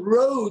 Lozen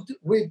rode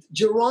with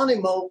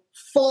Geronimo,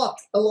 fought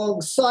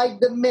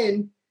alongside the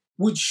men,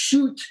 would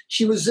shoot.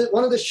 She was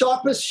one of the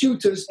sharpest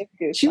shooters.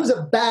 She was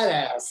a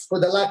badass, for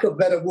the lack of a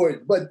better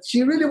word, but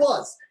she really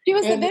was. She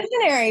was the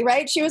visionary,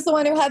 right? She was the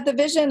one who had the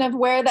vision of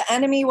where the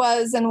enemy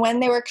was and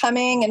when they were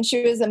coming, and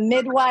she was a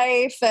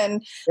midwife.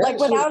 And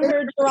without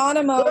her,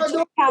 Geronimo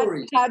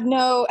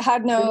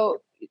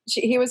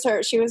she was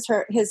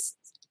his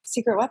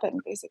secret weapon,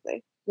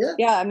 basically.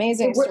 Yeah,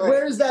 amazing story.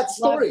 Where is that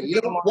story?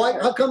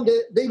 How come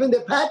even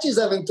the Apaches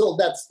haven't told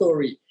that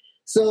story?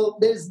 So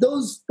there's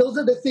those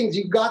are the things.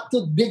 You got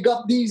to dig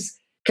up these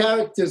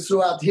characters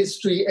throughout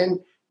history. And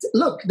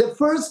look, the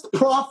first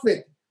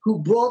prophet who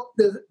brought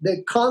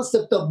the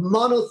concept of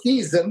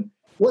monotheism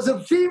was a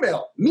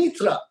female,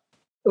 Mitra.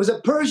 It was a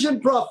Persian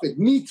prophet,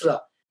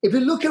 Mitra. If you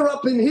look her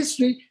up in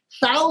history,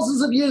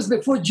 thousands of years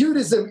before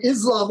Judaism,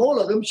 Islam, all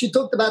of them, she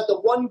talked about the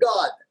one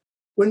God.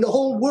 When the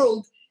whole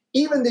world,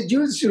 even the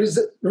Jewish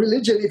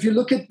religion, if you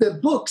look at the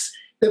books,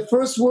 the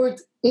first word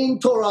in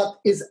Torah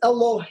is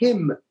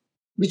Elohim,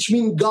 which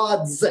means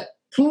gods,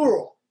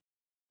 plural.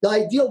 The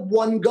idea of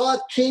one God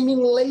came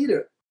in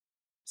later.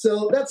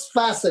 So that's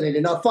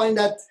fascinating. I find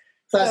that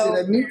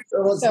fascinating.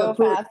 So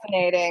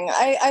fascinating.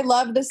 I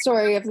love the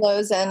story of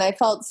Lozen. I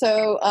felt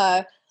so...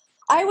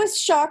 I was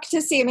shocked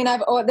to see,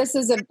 this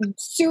is a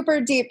super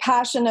deep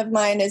passion of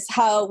mine, is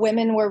how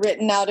women were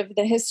written out of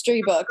the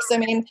history books.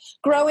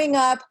 Growing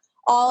up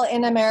all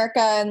in America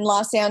and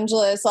Los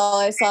Angeles, all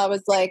I saw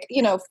was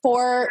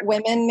 4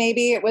 women,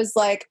 maybe. It was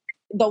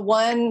the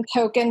one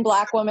token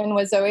Black woman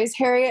was always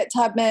Harriet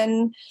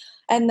Tubman.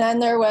 And then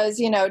there was,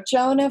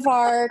 Joan of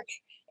Arc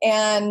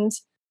and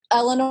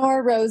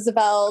Eleanor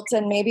Roosevelt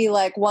and maybe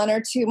like one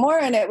or two more.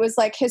 And it was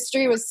like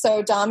history was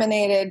so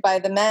dominated by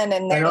the men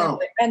and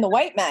the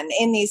white men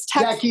in these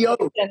texts.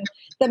 And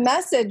the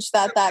message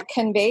that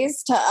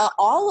conveys to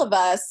all of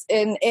us,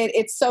 and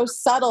it's so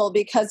subtle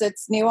because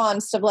it's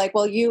nuanced of like,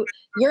 well,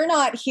 you're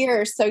not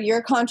here, so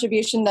your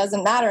contribution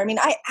doesn't matter. I mean,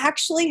 I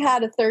actually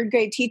had a third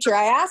grade teacher.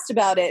 I asked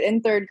about it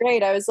in third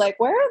grade. I was like,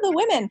 where are the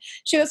women?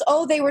 She goes,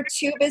 oh, they were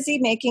too busy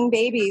making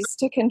babies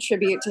to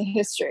contribute to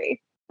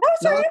history. That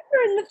was her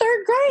answer in the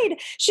third grade.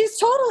 She's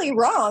totally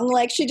wrong.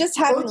 Like, she just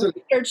hadn't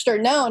researched or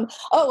known,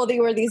 oh, well, they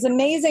were these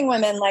amazing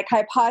women like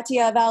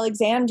Hypatia of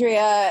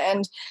Alexandria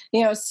and,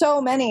 you know, so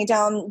many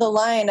down the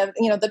line of,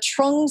 you know, the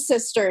Trung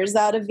sisters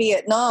out of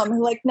Vietnam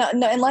who, like, no,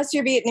 unless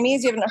you're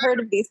Vietnamese, you haven't heard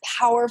of these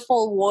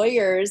powerful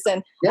warriors.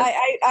 And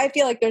I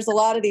feel like there's a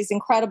lot of these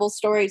incredible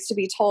stories to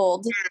be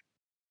told.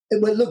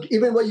 But look,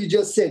 even what you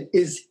just said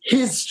is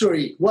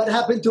history. What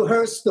happened to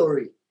her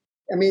story?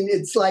 I mean,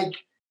 it's like,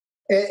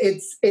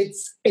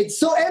 it's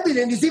so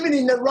evident. It's even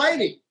in the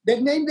writing. They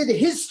named it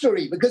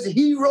history because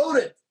he wrote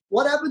it.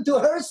 What happened to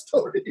her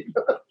story?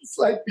 It's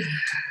like,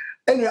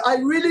 anyway, I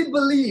really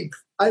believe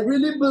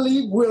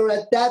we're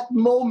at that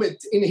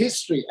moment in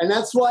history. And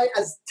that's why,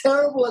 as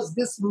terrible as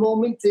this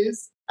moment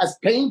is, as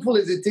painful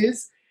as it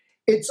is,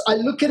 I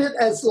look at it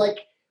as like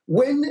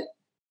when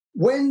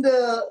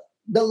the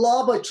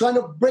larva trying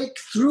to break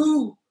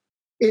through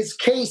its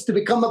case to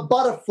become a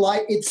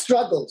butterfly, it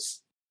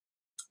struggles,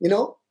 you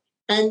know?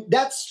 And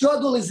that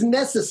struggle is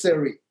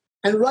necessary.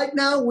 And right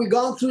now we've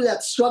gone through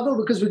that struggle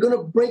because we're going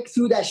to break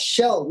through that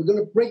shell. We're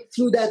going to break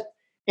through that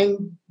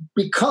and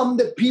become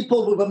the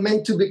people we were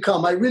meant to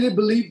become. I really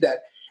believe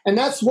that. And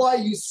that's why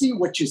you see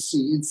what you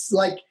see. It's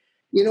like,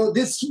 you know,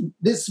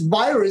 this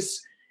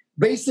virus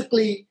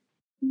basically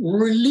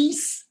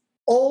released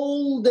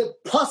all the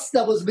pus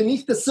that was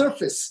beneath the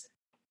surface.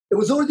 It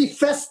was already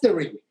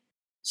festering.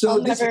 So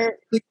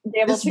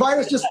this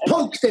virus just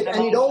poked it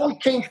and it all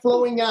came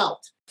flowing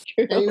out.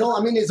 And, you know,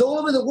 I mean, it's all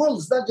over the world.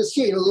 It's not just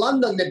here. In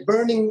London, they're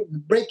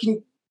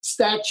breaking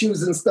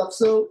statues and stuff.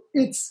 So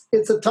it's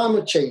a time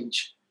of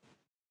change.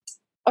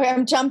 Okay,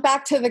 I'm jump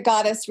back to the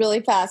goddess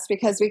really fast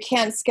because we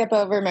can't skip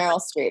over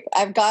Meryl Streep.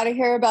 I've got to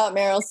hear about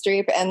Meryl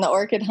Streep and the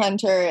Orchid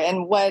Hunter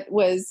and what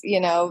was, you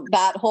know,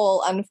 that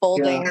whole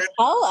unfolding. Yeah.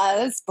 Tell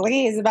us,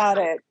 please, about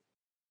it.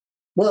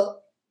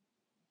 Well,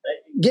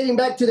 getting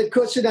back to the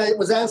question I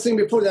was answering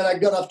before that I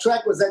got off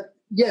track was that,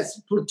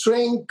 yes,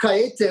 portraying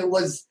Kaete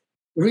was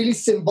really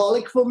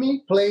symbolic for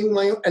me, playing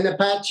an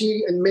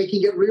Apache and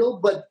making it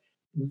real. But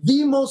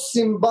the most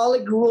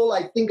symbolic role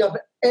I think I've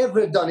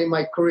ever done in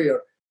my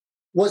career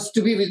was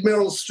to be with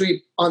Meryl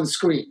Streep on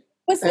screen.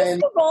 Was this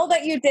the role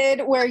that you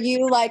did where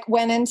you like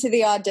went into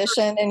the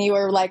audition and you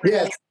were like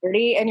really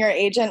 30 and your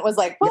agent was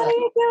like, what are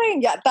you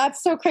doing? Yeah,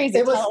 that's so crazy.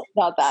 Tell us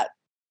about that.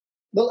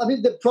 Well, I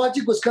mean, the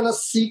project was kind of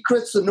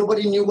secret, so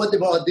nobody knew what they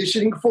were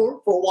auditioning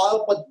for a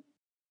while. But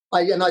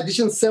I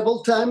auditioned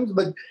several times.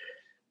 But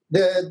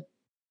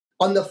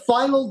on the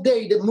final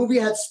day, the movie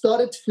had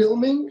started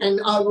filming,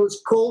 and I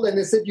was called, and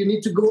they said, you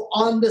need to go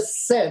on the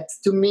set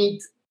to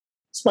meet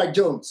Spike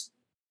Jonze.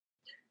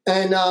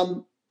 And I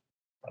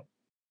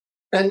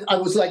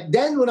was like,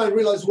 then when I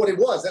realized what it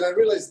was, and I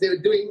realized they were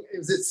doing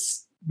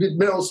this with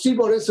Meryl Streep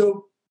on it.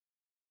 So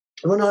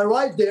when I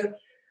arrived there,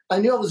 I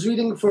knew I was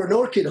reading for an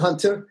Orchid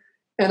Hunter,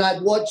 and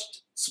I'd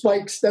watched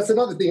Spike's. That's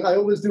another thing. I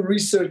always do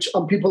research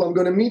on people I'm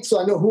going to meet,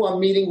 so I know who I'm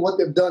meeting, what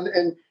they've done,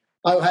 and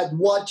I had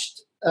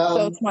watched.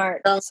 So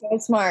smart.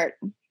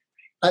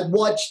 I'd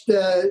watched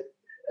the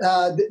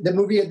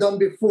movie I'd done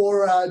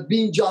before,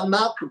 Being John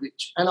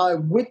Malkovich, and I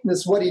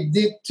witnessed what he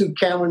did to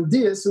Cameron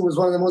Diaz, who was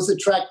one of the most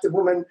attractive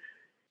women.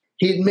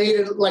 He'd made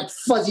it like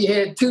fuzzy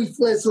hair,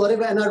 toothless,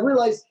 whatever, and I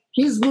realized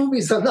his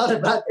movies are not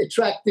about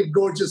attractive,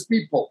 gorgeous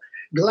people.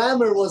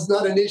 Glamour was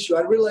not an issue.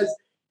 I realized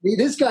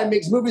this guy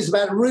makes movies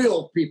about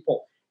real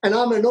people, and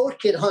I'm an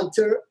orchid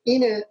hunter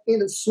in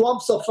the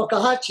swamps of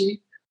Fakahatchee.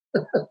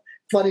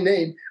 Funny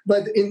name,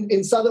 but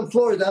in southern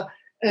Florida,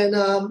 and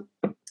I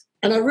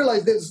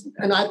realized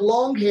and I had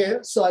long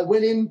hair, so I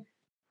went in,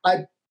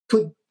 I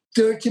put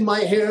dirt in my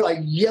hair,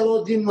 I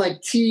yellowed in my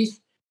teeth,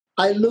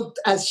 I looked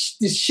as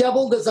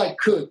disheveled as I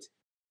could,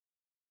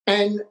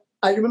 and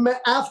I remember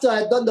after I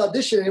had done the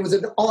audition, it was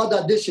an odd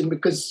audition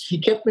because he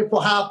kept me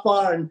for half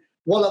hour, and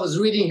while I was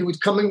reading, he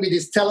would come in with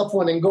his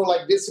telephone and go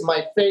like this in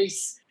my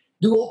face,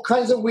 do all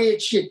kinds of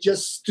weird shit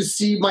just to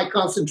see my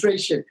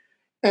concentration.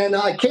 And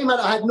I came out,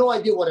 I had no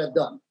idea what I'd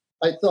done.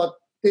 I thought,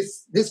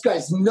 this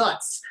guy's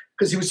nuts.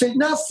 Because he would say,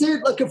 now say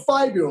it like a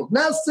 5-year-old.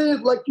 Now say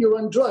it like you're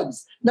on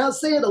drugs. Now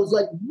say it. I was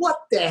like, what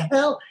the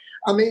hell?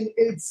 I mean,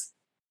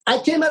 I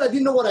came out, I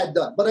didn't know what I'd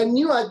done. But I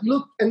knew I'd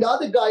looked, and the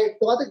other guy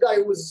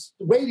who was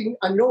waiting,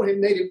 I know him,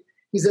 native.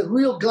 He's a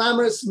real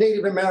glamorous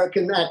Native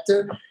American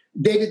actor,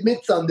 David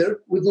Midthunder,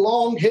 with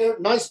long hair,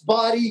 nice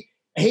body.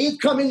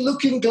 He'd come in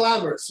looking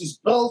glamorous. He's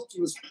built,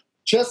 he was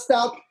chest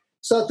out.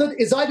 So I thought,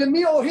 it's either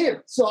me or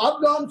him. So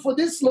I've gone for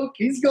this look.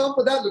 He's gone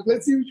for that look.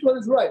 Let's see which one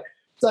is right.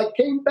 So I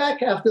came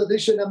back after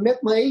audition. I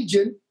met my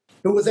agent,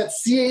 who was at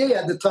CAA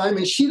at the time,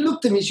 and she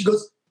looked at me. She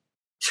goes,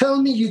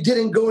 tell me you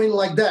didn't go in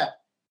like that.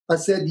 I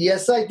said,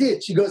 yes, I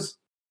did. She goes,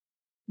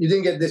 you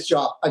didn't get this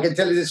job. I can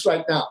tell you this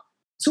right now.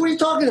 So what are you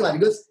talking about? He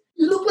goes,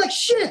 you look like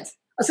shit.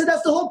 I said,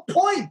 that's the whole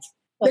point.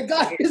 The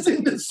guy is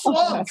in the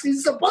swamps.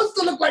 He's supposed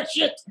to look like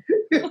shit.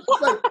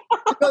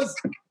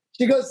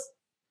 She goes,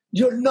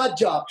 you're nut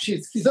job.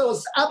 She said, it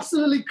was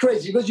absolutely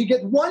crazy. She goes, you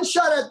get one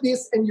shot at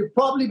this and you've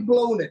probably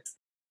blown it.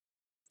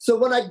 So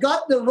when I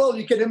got the role,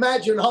 you can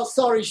imagine how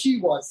sorry she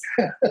was.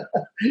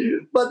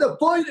 But the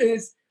point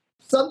is,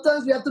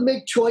 sometimes you have to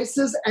make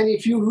choices. And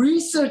if you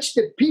research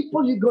the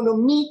people you're going to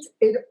meet,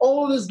 it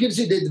always gives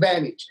you the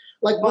advantage.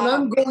 Like when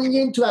I'm going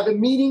in to have a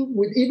meeting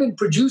with even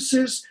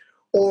producers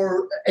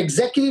or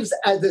executives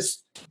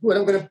when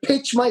I'm going to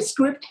pitch my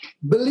script,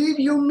 believe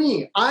you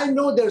me, I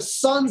know their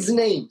sons'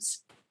 names.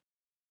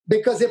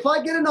 Because if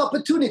I get an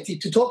opportunity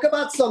to talk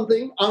about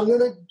something, I'm going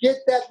to get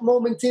that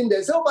moment in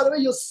there. So, by the way,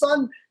 your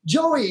son,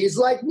 Joey, is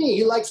like me.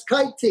 He likes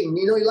kiting.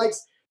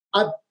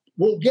 I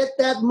will get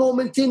that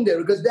moment in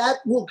there because that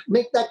will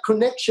make that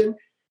connection.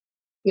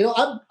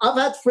 I've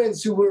had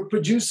friends who were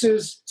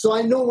producers, so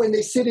I know when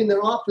they sit in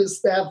their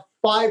office, they have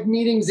 5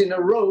 meetings in a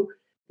row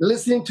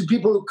listening to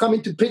people who come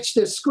in to pitch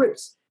their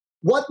scripts.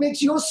 What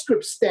makes your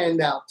script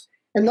stand out?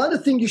 Another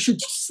thing you should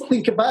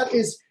think about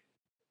is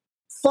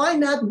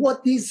find out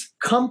what these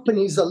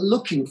companies are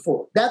looking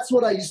for. That's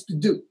what I used to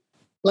do.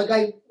 Like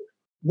I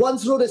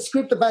once wrote a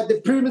script about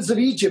the pyramids of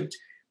Egypt,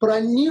 but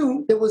I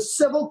knew there were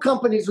several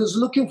companies who was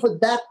looking for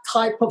that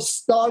type of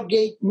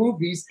Stargate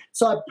movies,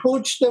 so I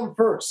approached them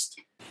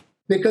first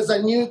because I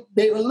knew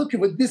they were looking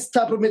for this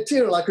type of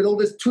material. I could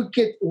always tweak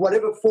it,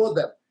 whatever, for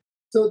them.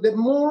 So the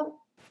more,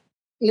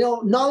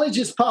 knowledge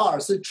is power.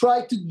 So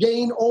try to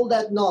gain all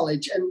that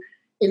knowledge. And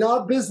in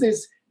our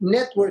business,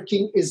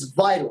 networking is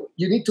vital.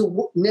 You need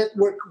to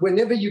network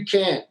whenever you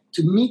can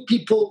to meet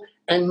people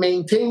and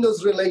maintain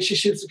those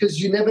relationships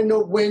because you never know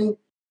when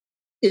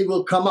it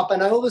will come up.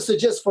 And I always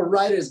suggest for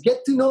writers,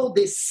 get to know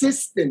the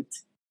assistant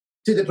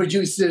to the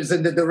producers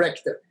and the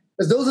director,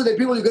 because those are the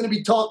people you're going to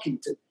be talking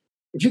to.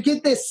 If you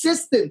get the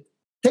assistant,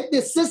 take the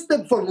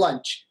assistant for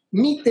lunch,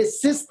 meet the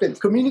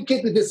assistant,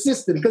 communicate with the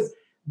assistant, because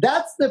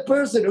that's the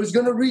person who's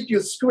going to read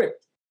your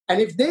script.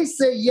 And if they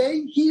say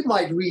yay, he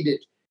might read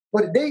it.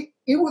 But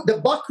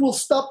the buck will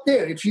stop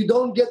there if you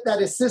don't get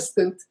that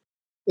assistant.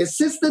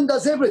 Assistant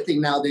does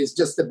everything nowadays,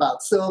 just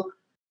about. So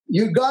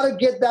you got to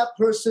get that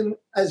person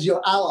as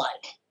your ally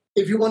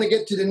if you want to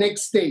get to the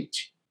next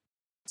stage.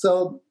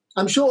 So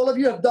I'm sure all of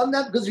you have done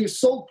that because you've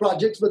sold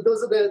projects, but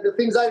those are the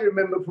things I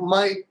remember from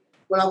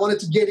when I wanted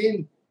to get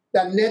in,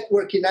 that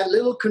networking, that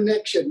little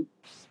connection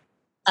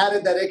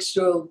added that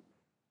extra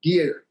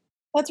gear.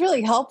 That's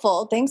really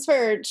helpful. Thanks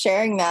for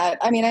sharing that.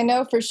 I mean, I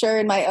know for sure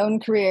in my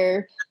own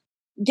career,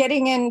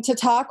 getting in to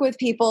talk with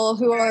people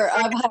who are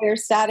of higher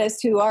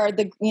status, who are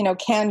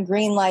can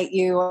greenlight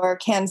you or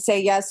can say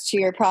yes to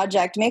your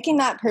project, making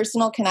that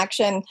personal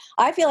connection.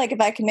 I feel like if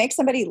I can make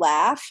somebody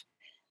laugh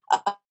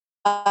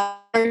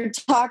or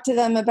talk to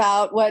them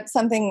about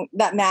something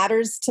that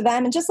matters to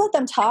them and just let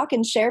them talk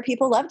and share.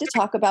 People love to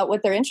talk about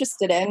what they're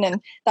interested in.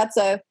 And that's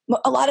a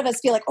lot of us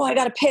feel like, I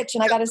got to pitch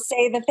and I got to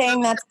say the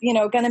thing that's,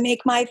 going to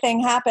make my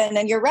thing happen.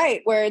 And you're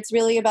right, where it's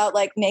really about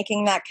like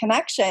making that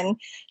connection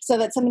so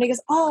that somebody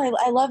goes,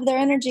 I love their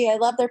energy. I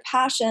love their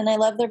passion. I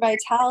love their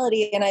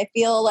vitality. And I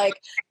feel like,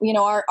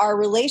 our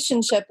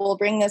relationship will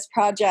bring this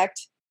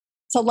project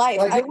to life.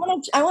 I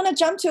want to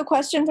jump to a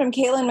question from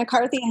Kaylin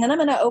McCarthy, and then I'm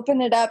going to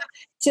open it up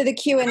to the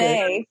Q&A.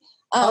 Okay.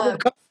 I will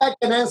come back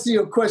and answer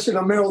your question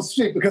on Meryl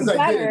Streep because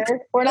I did.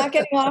 We're not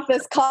getting off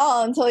this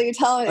call until you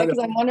tell me, because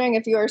I'm wondering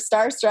if you were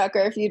starstruck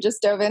or if you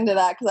just dove into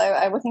that, because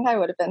I would think I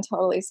would have been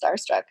totally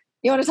starstruck.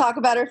 You want to talk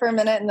about her for a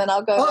minute, and then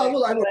I'll go.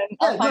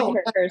 I'll find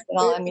her first, and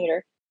I'll unmute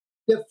her.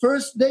 The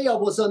first day I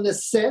was on the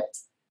set,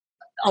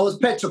 I was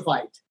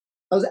petrified.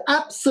 I was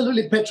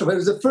absolutely petrified. It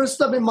was the first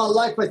time in my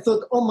life I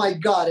thought, oh my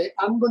God,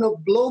 I'm going to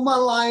blow my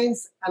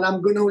lines and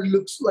I'm going to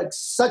look like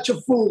such a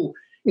fool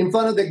in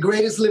front of the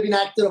greatest living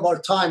actor of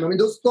our time. I mean,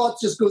 those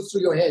thoughts just go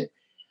through your head.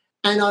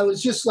 And I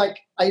was just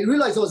like, I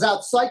realized I was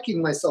out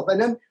psyching myself. And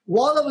then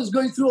while I was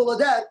going through all of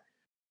that,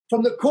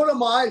 from the corner of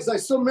my eyes, I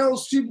saw Meryl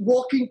Streep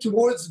walking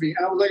towards me.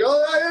 And I was like,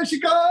 oh, here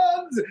she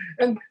comes.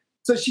 And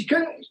so she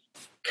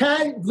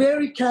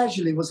very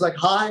casually was like,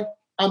 hi,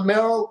 I'm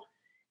Meryl.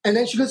 And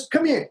then she goes,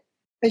 come here.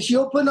 And she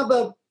opened up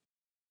a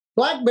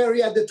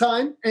BlackBerry at the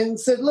time and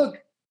said, look,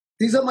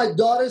 these are my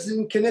daughters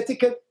in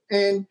Connecticut,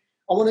 and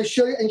I want to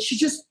show you. And she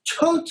just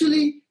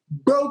totally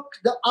broke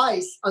the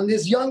ice on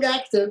this young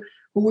actor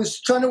who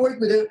was trying to work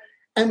with her.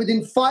 And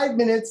within 5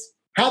 minutes,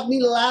 had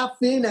me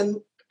laughing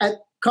and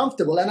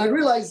comfortable. And I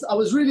realized I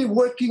was really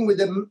working with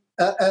an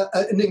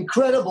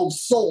incredible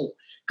soul,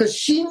 because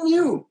she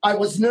knew I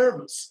was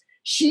nervous.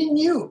 She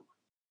knew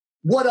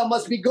what I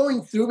must be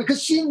going through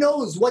because she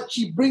knows what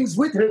she brings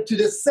with her to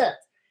the set.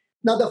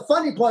 Now, the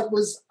funny part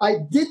was I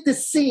did the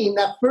scene,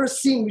 that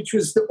first scene, which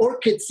was the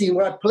orchid scene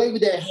where I played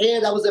with her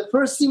hair. That was the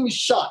first scene we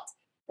shot.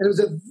 And it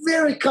was a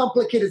very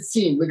complicated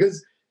scene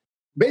because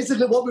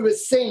basically what we were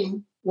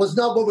saying was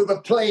not what we were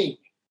playing.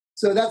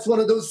 So that's one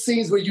of those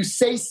scenes where you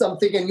say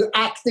something and you're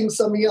acting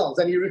something else,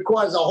 and it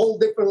requires a whole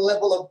different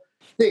level of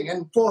thing.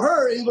 And for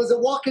her, it was a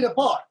walk in the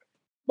park.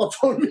 But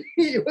for me,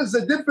 it was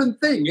a different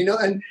thing, you know.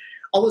 And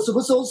I was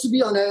supposed to also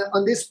be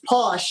on this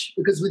posh,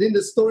 because within the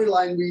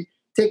storyline, we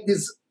take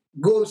this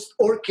ghost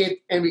orchid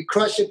and we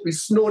crush it, we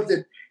snort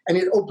it, and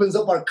it opens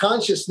up our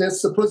consciousness.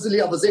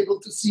 Supposedly, I was able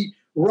to see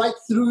right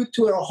through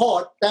to her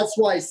heart. That's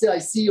why I say I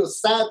see your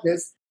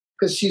sadness,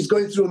 because she's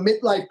going through a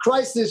midlife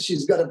crisis.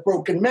 She's got a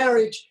broken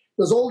marriage.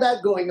 There's all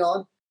that going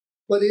on.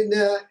 But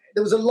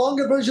there was a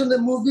longer version of the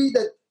movie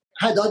that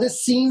had other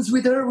scenes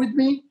with her, with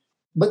me.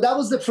 But that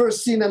was the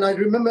first scene. And I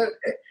remember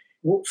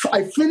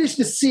I finished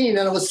the scene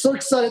and I was so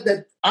excited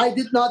that I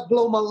did not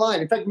blow my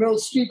line. In fact, Meryl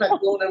Streep had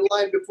blown her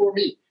line before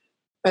me.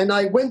 And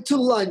I went to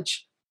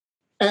lunch,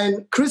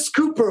 and Chris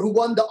Cooper, who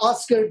won the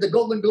Oscar, the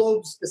Golden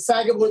Globes, the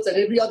SAG Awards, and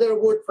every other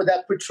award for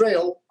that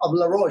portrayal of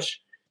LaRoche,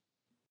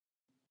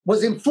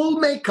 was in full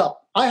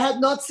makeup. I had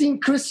not seen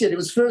Chris yet. It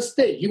was first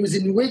day. He was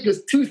in wig, he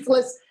was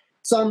toothless.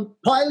 So I'm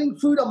piling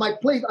food on my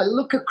plate. I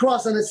look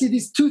across and I see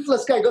this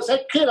toothless guy. He goes,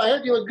 "Hey, kid, I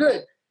heard you were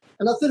good."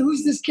 And I thought,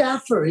 who's this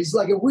gaffer? He's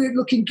like a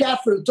weird-looking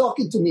gaffer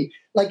talking to me.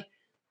 And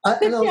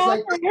I was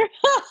like,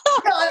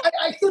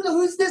 I thought,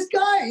 who's this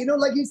guy? You know,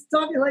 like he's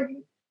talking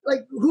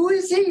like, who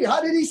is he?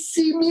 How did he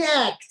see me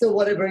act or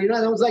whatever? You know,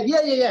 and I was like,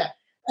 yeah.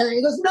 And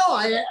he goes, no.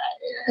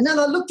 And then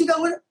I looked at it,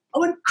 I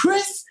went,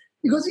 Chris?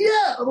 He goes,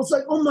 yeah. I was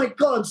like, oh my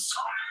God, I'm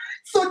sorry.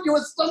 I thought you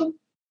were some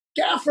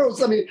gaffer or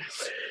something.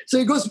 So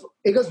he goes,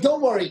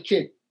 don't worry,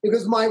 kid.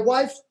 Because my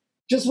wife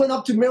just went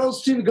up to Meryl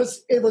Streep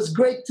because it was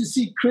great to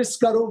see Chris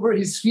got over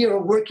his fear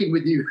of working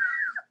with you.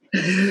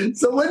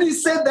 So when he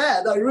said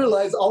that, I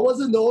realized I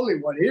wasn't the only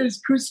one. Here's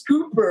Chris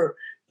Cooper,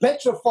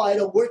 petrified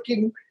of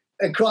working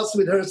across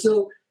with her.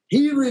 So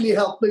he really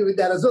helped me with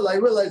that as well. I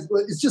realized,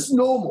 well, it's just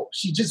normal.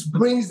 She just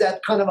brings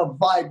that kind of a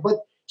vibe. But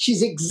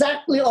she's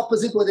exactly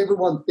opposite what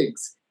everyone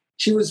thinks.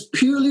 She was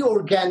purely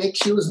organic.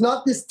 She was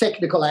not this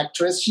technical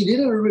actress. She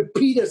didn't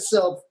repeat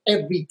herself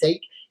every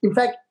take. In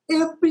fact,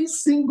 every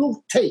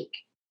single take,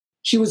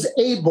 she was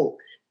able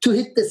to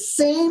hit the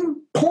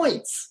same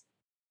points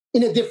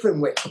in a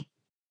different way.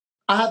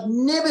 I have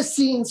never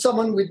seen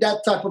someone with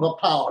that type of a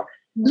power.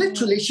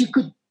 Literally, she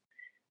could.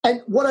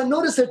 And what I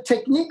noticed her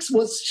techniques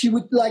was she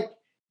would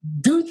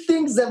do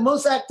things that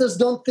most actors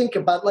don't think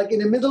about. Like in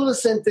the middle of a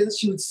sentence,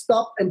 she would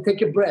stop and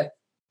take a breath.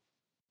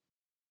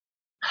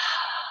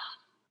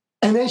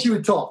 And then she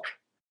would talk.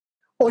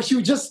 Or she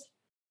would just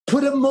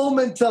put a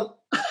moment of,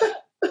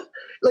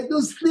 like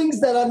those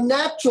things that are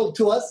natural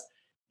to us,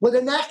 but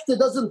an actor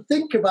doesn't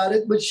think about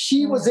it, but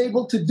she was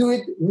able to do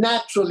it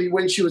naturally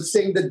when she was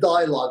saying the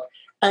dialogue.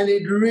 And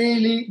it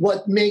really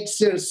what makes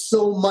her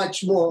so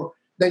much more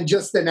than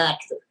just an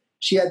actor.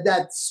 She had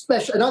that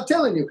special, and I'm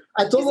telling you,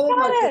 I told all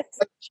my friends,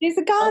 she's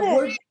a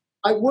goddess.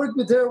 I worked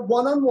with her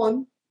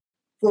one-on-one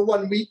for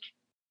 1 week,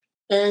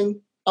 and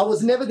I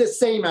was never the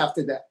same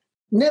after that.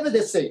 Never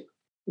the same.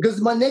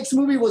 Because my next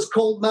movie was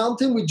Cold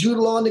Mountain with Jude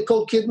Law,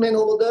 Nicole Kidman,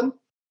 all of them.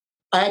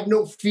 I had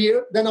no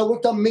fear. Then I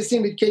worked on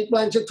Missing with Cate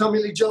Blanchett, Tommy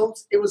Lee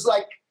Jones. It was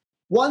like,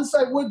 once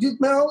I worked with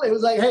Meryl, it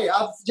was like, hey,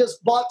 I've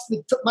just boxed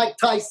with Mike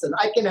Tyson.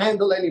 I can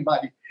handle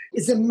anybody.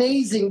 It's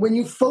amazing when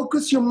you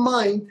focus your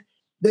mind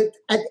that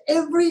at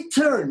every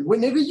turn,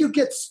 whenever you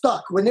get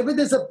stuck, whenever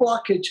there's a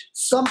blockage,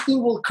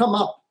 something will come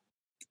up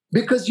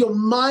because your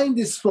mind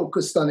is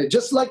focused on it.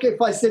 Just like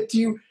if I said to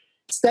you,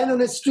 stand on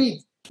the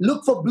street,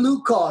 look for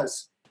blue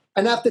cars.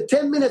 And after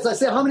 10 minutes, I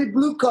say, how many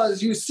blue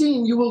cars you've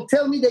seen? You will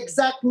tell me the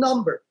exact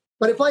number.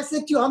 But if I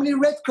said to you, how many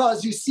red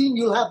cars you've seen?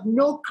 You'll have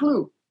no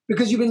clue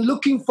because you've been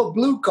looking for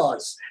blue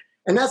cars.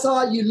 And that's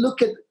how you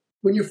look at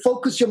when you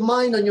focus your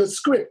mind on your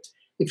script.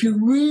 If you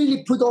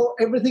really put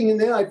everything in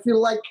there, I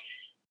feel like,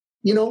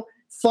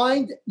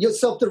 find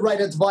yourself the right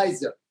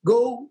advisor.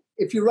 Go,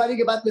 if you're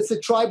writing about, let's say,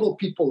 tribal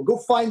people, go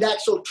find the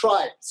actual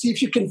tribe. See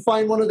if you can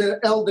find one of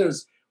their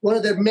elders, one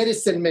of their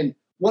medicine men,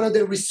 one of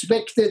their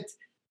respected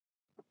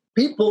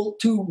people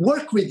to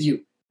work with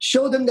you.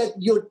 Show them that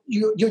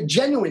you're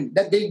genuine,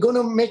 that they're going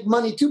to make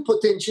money too,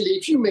 potentially,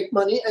 if you make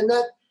money, and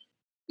that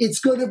it's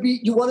going to be,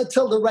 you want to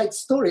tell the right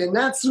story. And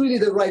that's really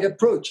the right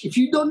approach. If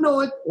you don't know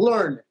it,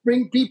 learn.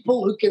 Bring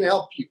people who can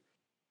help you.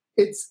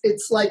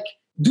 It's like,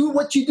 do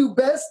what you do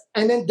best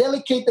and then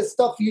delegate the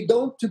stuff you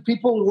don't to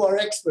people who are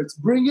experts.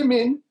 Bring them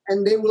in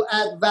and they will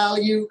add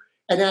value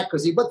and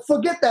accuracy. But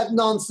forget that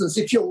nonsense.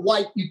 If you're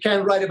white, you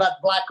can't write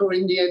about black or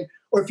Indian.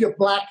 Or if you're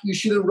black, you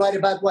shouldn't write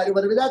about white or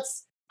whatever.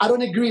 I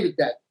don't agree with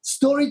that.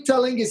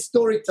 Storytelling is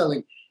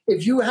storytelling.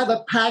 If you have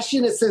a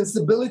passion, a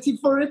sensibility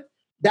for it,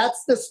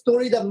 that's the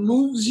story that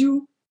moves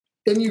you,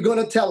 then you're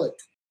going to tell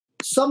it.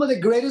 Some of the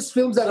greatest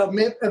films that I've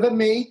ever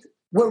made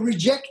were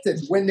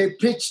rejected when they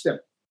pitched them.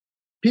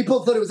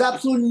 People thought it was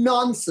absolute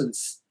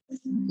nonsense,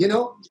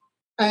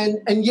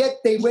 and yet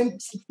they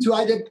went to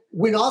either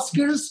win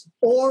Oscars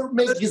or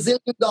make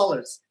gazillion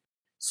dollars.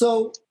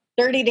 So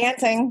Dirty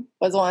Dancing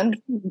was one.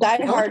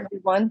 Die Hard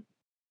was one.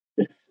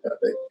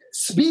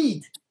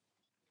 Speed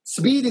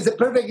is a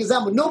perfect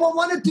example. No one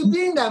wanted to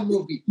be in that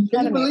movie.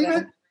 Can you believe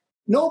it?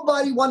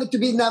 Nobody wanted to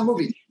be in that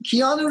movie.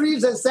 Keanu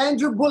Reeves and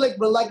Sandra Bullock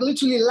were like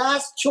literally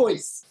last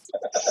choice.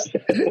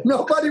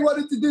 Nobody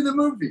wanted to do the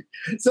movie.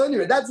 So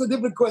anyway, that's a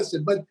different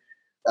question. But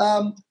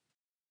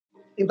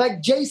in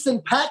fact,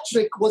 Jason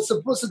Patric was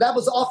supposed to, that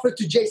was offered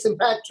to Jason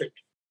Patric,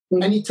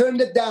 and he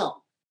turned it down,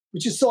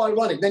 which is so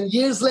ironic. Then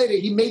years later,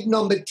 he made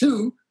number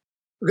 2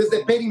 because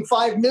they paid him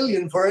 $5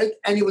 million for it,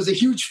 and it was a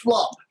huge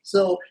flop.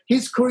 So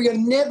his career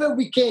never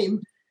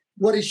became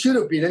what it should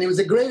have been. And he was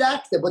a great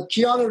actor, but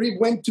Keanu Reeves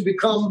went to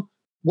become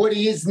what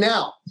he is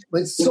now.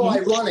 It's so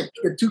ironic,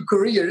 the two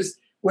careers,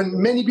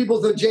 when many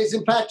people thought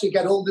Jason Patric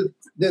had all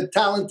the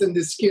talent and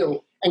the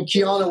skill, and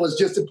Keanu was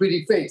just a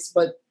pretty face.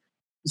 But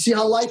you see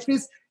how life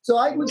is? So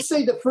I would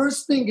say the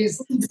first thing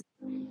is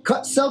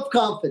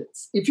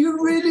self-confidence. If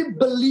you really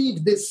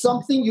believe there's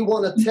something you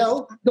want to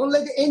tell, don't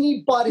let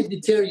anybody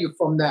deter you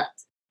from that.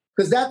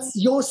 Because that's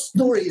your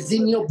story. It's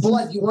in your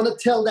blood. You want to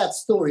tell that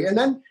story. And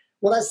then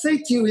what I say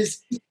to you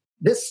is,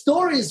 the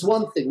story is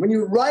one thing. When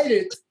you write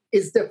it,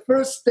 it's the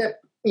first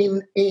step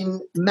in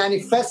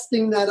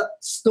manifesting that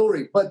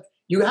story. But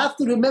you have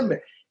to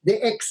remember,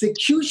 the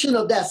execution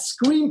of that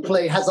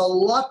screenplay has a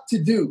lot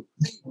to do.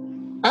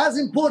 As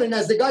important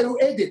as the guy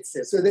who edits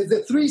it. So there's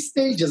the 3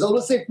 stages. I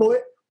would say for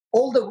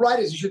all the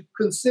writers, you should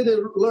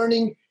consider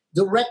learning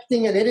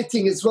directing and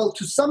editing as well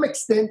to some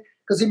extent,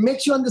 because it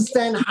makes you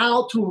understand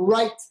how to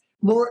write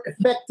more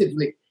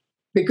effectively.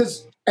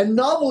 Because a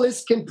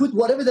novelist can put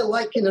whatever they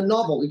like in a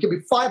novel. It can be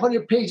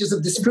 500 pages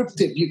of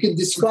descriptive. You can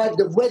describe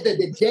the weather,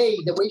 the day,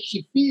 the way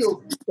she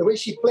feels, the way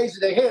she plays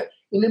with her hair.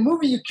 In a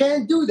movie, you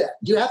can't do that.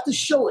 You have to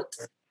show it.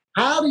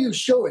 How do you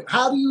show it?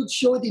 How do you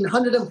show it in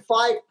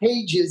 105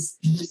 pages,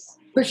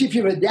 especially if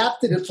you've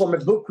adapted it from a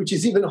book, which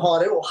is even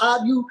harder? Or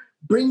how do you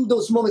bring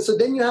those moments? So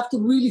then you have to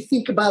really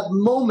think about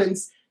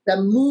moments that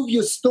move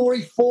your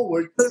story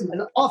forward.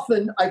 And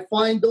often I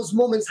find those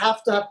moments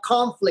have to have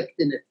conflict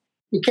in it.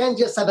 You can't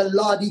just have a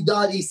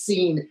la-di-da-di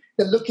scene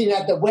that looking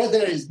at the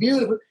weather is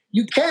beautiful.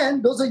 You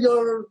can. Those are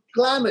your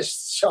glamour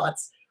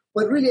shots.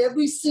 But really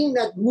every scene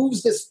that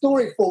moves the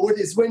story forward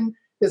is when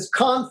there's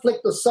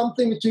conflict or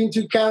something between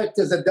 2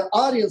 characters that the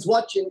audience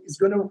watching is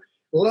going to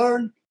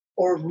learn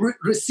or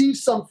receive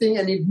something,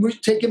 and it will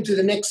take him to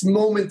the next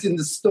moment in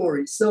the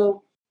story.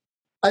 So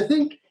I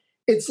think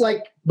it's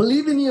like,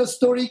 believe in your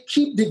story,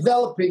 keep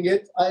developing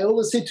it. I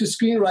always say to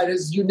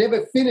screenwriters, you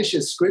never finish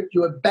a script,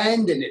 you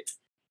abandon it.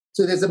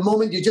 So there's a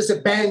moment you just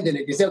abandon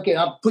it. You say, okay,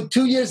 I'll put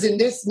 2 years in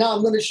this, now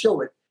I'm going to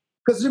show it.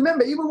 Because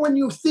remember, even when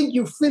you think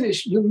you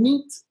finish, you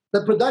meet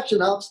the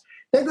production house,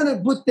 they're going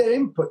to put their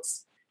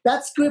inputs.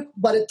 That script,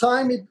 by the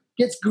time it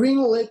gets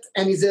greenlit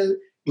and is a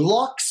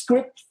lock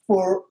script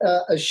for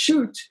a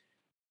shoot,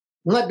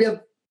 might be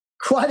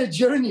quite a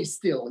journey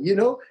still, you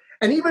know?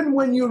 And even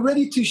when you're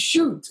ready to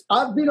shoot,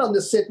 I've been on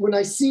the set when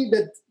I see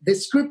that the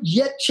script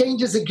yet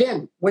changes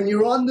again. When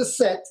you're on the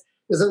set,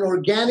 there's an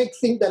organic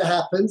thing that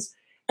happens.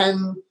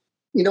 And,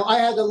 you know, I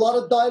had a lot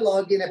of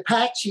dialogue in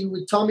Apache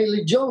with Tommy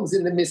Lee Jones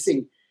in The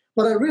Missing,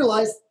 but I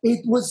realized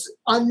it was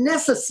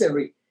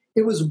unnecessary.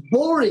 It was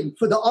boring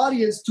for the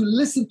audience to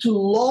listen to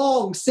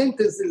long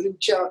sentences in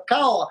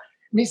Chiricahua.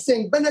 Me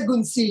saying, and then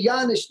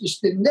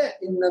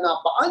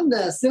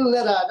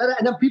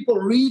people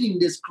reading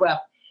this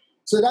crap.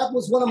 So that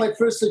was one of my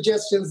first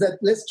suggestions, that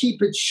let's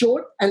keep it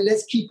short and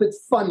let's keep it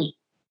funny.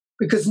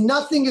 Because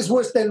nothing is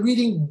worse than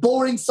reading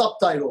boring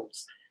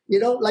subtitles. You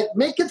know, like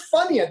make it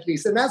funny at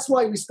least. And that's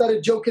why we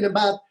started joking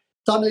about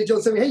Tommy Lee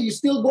Jones saying, hey, you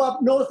still go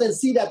up north and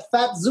see that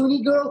fat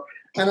Zuni girl?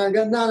 And I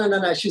go,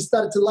 no. She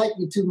started to like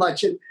me too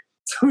much. And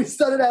so we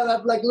started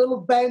out like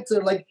little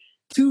banter, like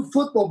 2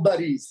 football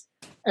buddies.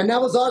 And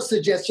that was our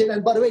suggestion.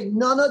 And by the way,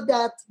 none of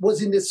that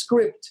was in the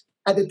script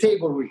at the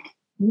table read.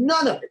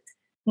 None of it.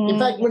 In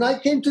fact, when I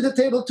came to the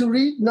table to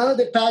read, none of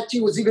the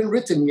Apache was even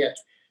written yet.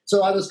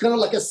 So I was kind of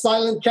like a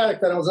silent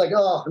character. And I was like,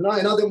 oh, no,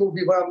 another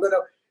movie where I'm going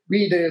to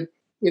read it,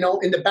 you know,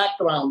 in the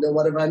background or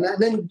whatever. And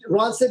then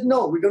Ron said,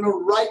 no, we're going to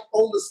write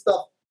all the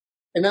stuff.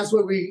 And that's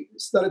where we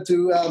started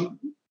to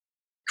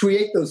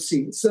create those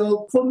scenes.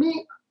 So for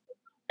me,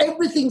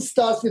 everything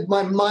starts with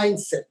my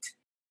mindset.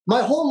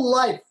 My whole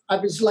life, I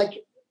was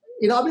like,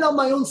 you know, I've been on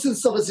my own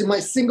since I was in my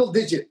single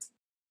digit.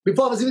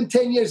 Before I was even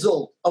 10 years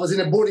old, I was in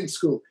a boarding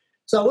school.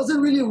 So I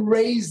wasn't really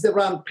raised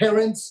around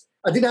parents.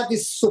 I didn't have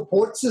this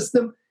support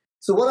system.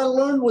 So what I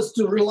learned was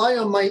to rely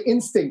on my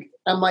instinct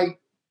and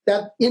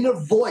that inner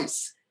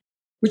voice,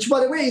 which,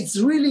 by the way, it's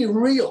really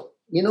real.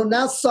 You know,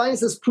 now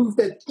science has proved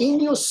that in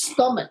your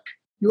stomach,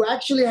 you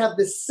actually have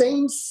the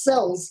same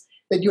cells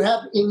that you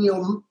have in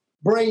your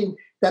brain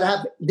that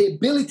have the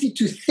ability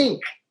to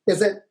think.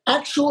 There's an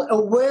actual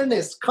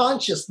awareness,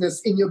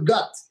 consciousness in your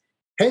gut.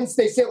 Hence,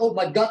 they say, oh,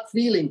 my gut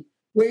feeling,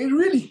 where it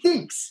really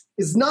thinks.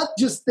 It's not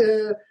just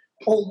the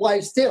old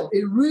wives' tale.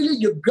 It really,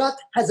 your gut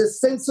has a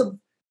sense of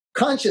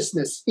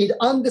consciousness. It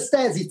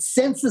understands, it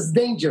senses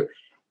danger.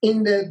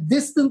 In the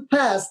distant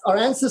past, our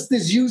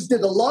ancestors used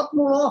it a lot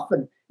more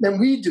often than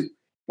we do.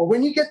 But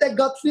when you get that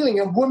gut feeling,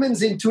 and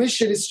women's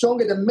intuition is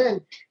stronger than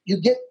men,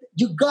 you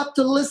got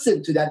to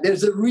listen to that.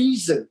 There's a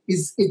reason.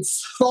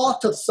 It's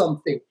thought of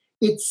something.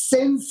 It's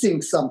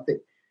sensing something.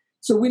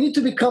 So we need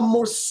to become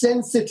more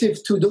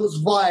sensitive to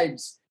those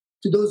vibes,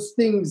 to those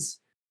things.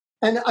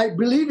 And I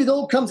believe it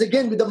all comes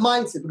again with the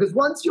mindset, because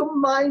once your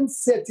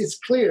mindset is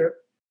clear,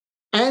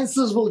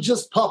 answers will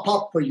just pop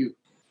up for you.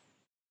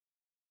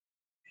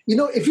 You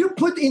know, if you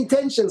put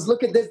intentions,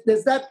 look at this,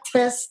 there's that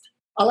test.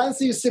 I'll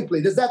answer you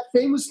simply. There's that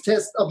famous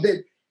test of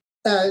the,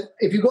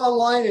 if you go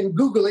online and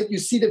Google it, you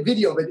see the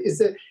video of it.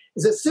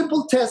 It's a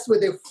simple test where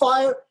they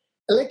fire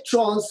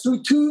electrons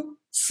through two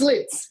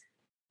slits,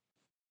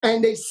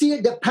 and they see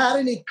the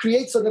pattern it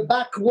creates on the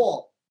back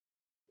wall.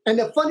 And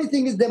the funny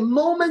thing is, the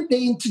moment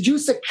they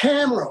introduce a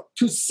camera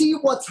to see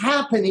what's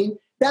happening,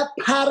 that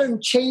pattern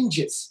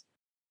changes.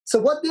 So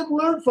what they've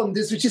learned from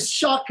this, which is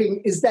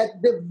shocking, is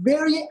that the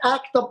very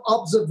act of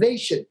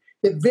observation,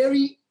 the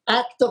very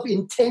act of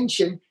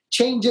intention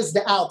changes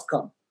the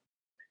outcome.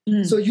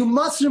 So you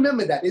must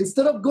remember that.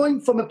 Instead of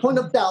going from a point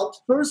of doubt,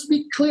 first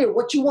be clear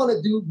what you want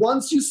to do.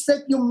 Once you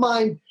set your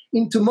mind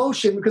into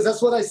motion, because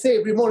that's what I say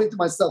every morning to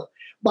myself.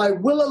 By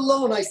will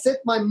alone, I set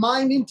my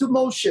mind into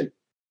motion.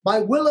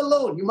 By will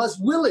alone, you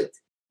must will it.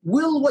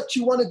 Will what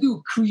you want to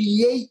do.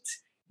 Create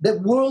the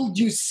world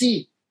you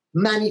see.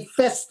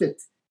 Manifest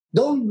it.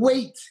 Don't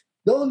wait.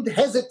 Don't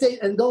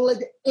hesitate, and don't let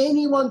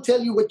anyone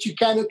tell you what you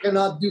can or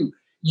cannot do.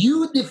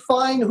 You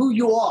define who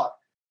you are,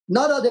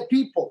 not other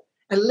people.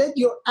 And let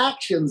your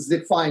actions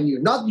define you,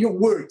 not your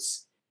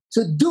words.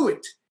 So do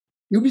it.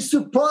 You'll be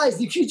surprised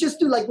if you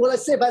just do like what I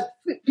say about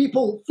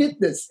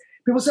fitness.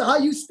 People say, how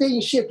you stay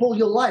in shape all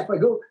your life? I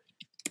go,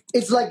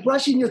 it's like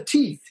brushing your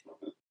teeth.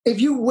 If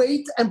you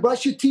wait and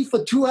brush your teeth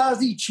for 2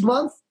 hours each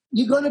month,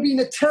 you're going to be in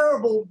a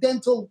terrible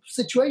dental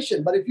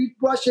situation. But if you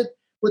brush it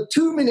for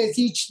 2 minutes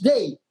each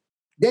day,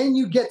 then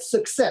you get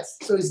success.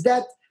 So it's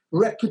that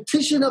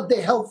repetition of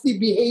the healthy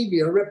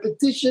behavior,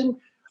 repetition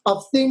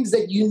of things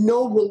that you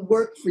know will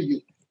work for you.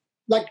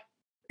 Like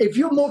if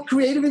you're more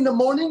creative in the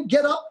morning,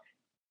 get up,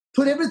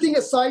 put everything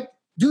aside,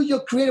 do your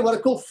creative, what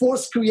I call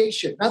forced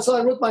creation. That's how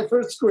I wrote my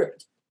first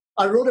script.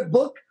 I wrote a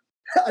book.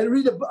 I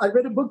read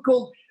a book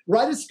called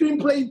Write a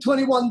Screenplay in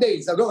 21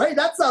 Days. I go, hey,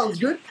 that sounds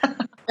good.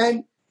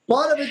 And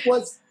part of it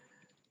was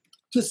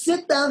to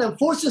sit down and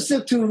force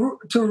yourself to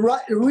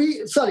write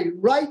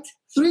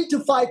 3 to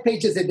 5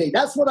 pages a day.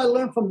 That's what I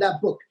learned from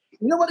that book.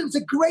 You know what? It was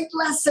a great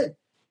lesson,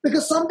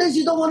 because some days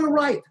you don't want to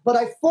write, but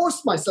I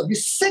forced myself. You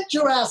sit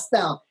your ass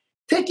down,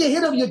 take a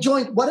hit of your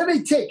joint, whatever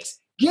it takes.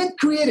 Get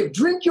creative.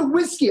 Drink your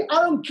whiskey.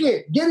 I don't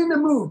care. Get in the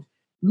mood.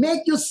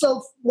 Make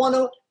yourself want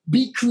to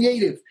be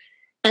creative.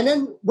 And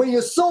then when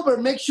you're sober,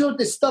 make sure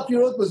the stuff you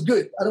wrote was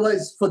good.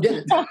 Otherwise, forget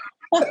it.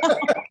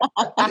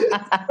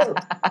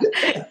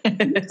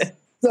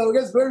 So I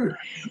guess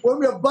when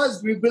we're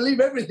buzzed, we believe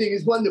everything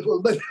is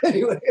wonderful. But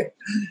anyway.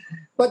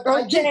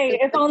 But Jay,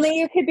 if only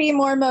you could be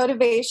more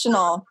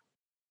motivational.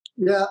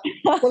 Yeah.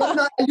 Well, I'm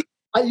not.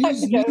 I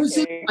use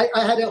music.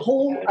 I have a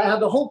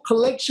whole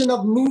collection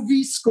of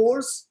movie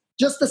scores,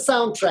 just the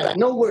soundtrack,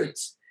 no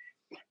words.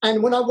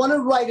 And when I want to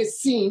write a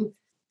scene,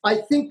 I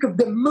think of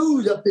the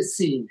mood of the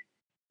scene.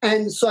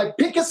 And so I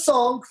pick a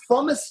song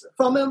from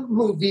a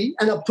movie,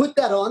 and I put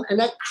that on, and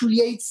that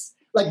creates,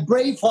 like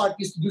Braveheart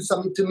used to do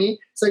something to me.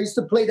 So I used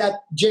to play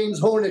that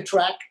James Horner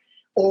track,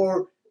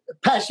 or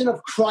Passion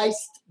of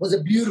Christ was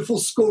a beautiful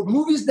score.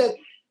 Movies that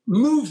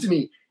moved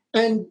me.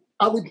 And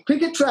I would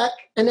pick a track,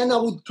 and then I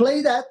would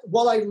play that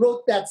while I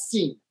wrote that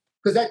scene,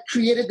 because that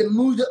created the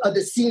mood of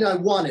the scene I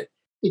wanted.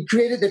 It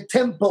created the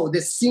tempo,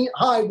 the scene,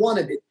 how I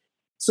wanted it.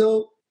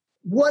 So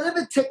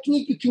whatever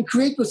technique you can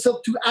create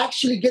yourself to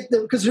actually get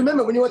them, because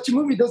remember, when you watch a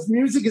movie, those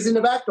music is in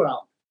the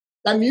background.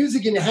 That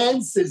music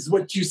enhances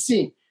what you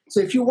see. So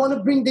if you want to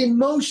bring the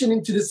emotion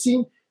into the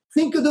scene,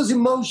 think of those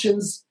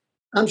emotions.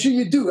 I'm sure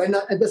you do. And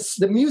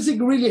the music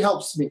really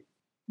helps me.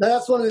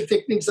 That's one of the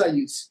techniques I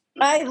use.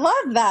 I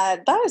love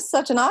that. That is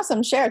such an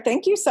awesome share.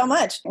 Thank you so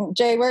much,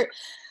 Jay.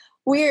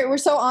 We're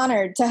so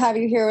honored to have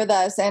you here with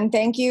us, and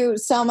thank you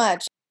so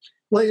much.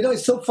 Well, you know,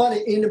 it's so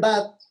funny. In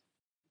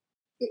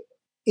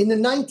the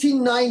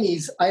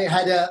 1990s, I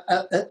had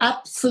an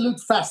absolute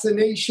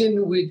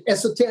fascination with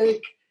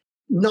esoteric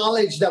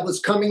knowledge that was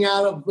coming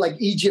out of like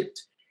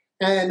Egypt,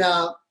 and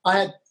I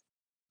had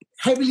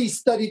heavily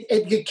studied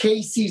Edgar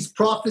Cayce's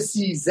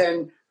prophecies,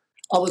 and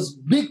I was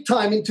big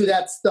time into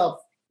that stuff.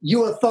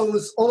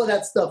 UFOs, all of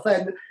that stuff.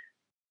 And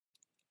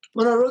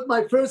when I wrote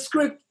my first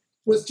script,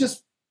 was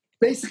just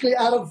basically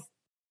I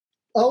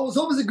was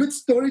always a good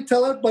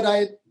storyteller, but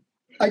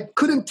I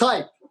couldn't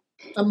type.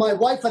 And my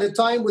wife at the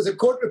time was a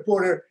court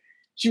reporter.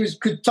 She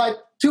could type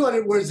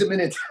 200 words a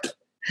minute.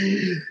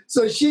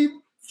 So she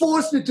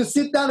forced me to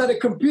sit down at a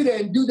computer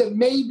and do the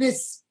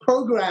Mavis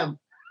program.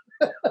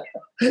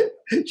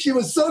 She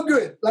was so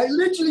good, like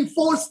literally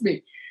forced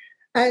me.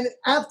 And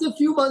after a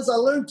few months, I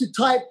learned to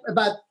type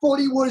about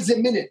 40 words a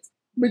minute,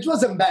 which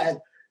wasn't bad.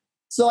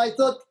 So I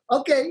thought,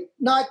 okay,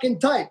 now I can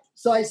type.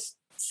 So I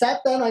sat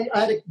down. I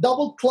had a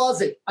double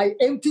closet. I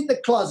emptied the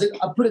closet.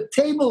 I put a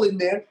table in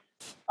there.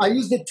 I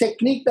used the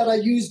technique that I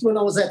used when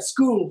I was at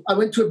school. I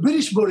went to a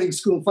British boarding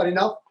school, funny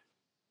enough.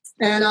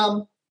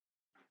 And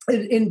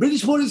in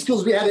British boarding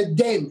schools, we had a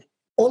den.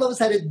 all of us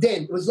had a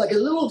den. It was like a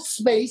little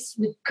space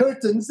with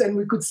curtains, and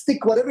we could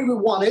stick whatever we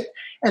wanted,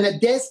 and a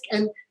desk.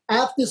 And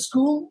after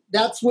school,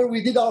 that's where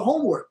we did our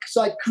homework.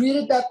 So I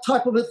created that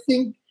type of a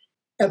thing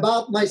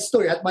about my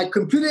story. I had my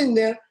computer in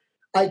there.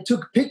 I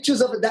took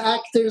pictures of the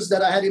actors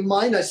that I had in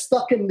mind. I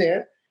stuck in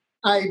there.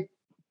 I,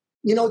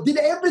 did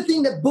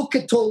everything that book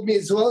had told me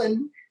as well.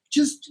 And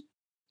just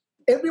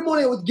every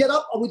morning I would get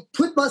up, I would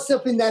put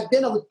myself in that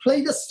den, I would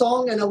play the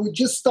song, and I would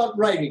just start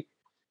writing.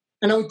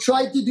 And I would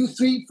try to do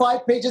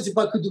 3-5 pages. If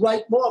I could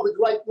write more, I would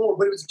write more.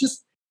 But it was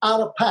just out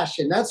of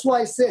passion. That's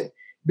why I said,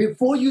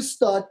 before you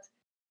start,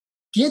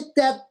 get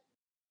that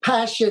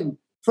passion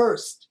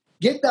first.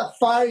 Get that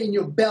fire in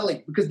your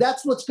belly, because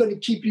that's what's going to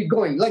keep you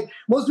going. Like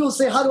most people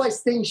say, how do I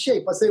stay in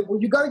shape? I say,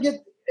 well, you got to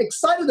get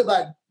excited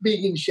about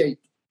being in shape.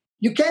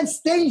 You can't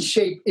stay in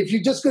shape if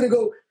you're just going to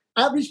go,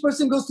 average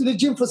person goes to the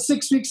gym for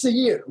 6 weeks a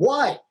year.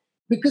 Why?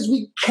 Because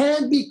we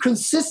can't be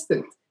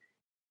consistent.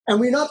 And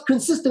we're not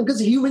consistent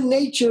because human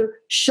nature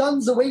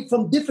shuns away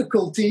from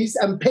difficulties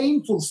and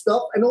painful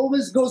stuff and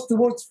always goes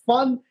towards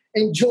fun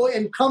and joy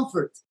and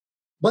comfort.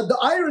 But the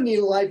irony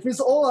in life is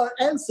all our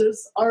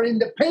answers are in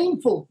the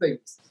painful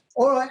things.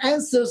 All our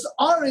answers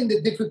are in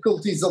the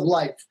difficulties of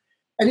life.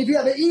 And if you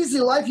have an easy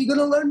life, you're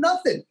going to learn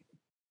nothing.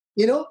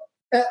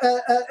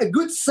 A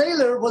good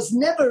sailor was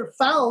never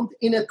found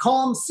in a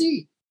calm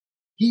sea.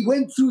 He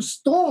went through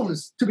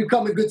storms to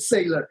become a good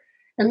sailor.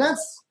 And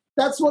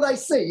that's what I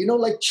say,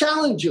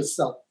 challenge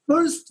yourself.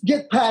 First,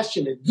 get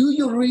passionate. Do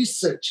your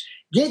research.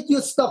 Get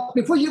your stuff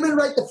before you even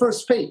write the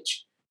first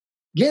page.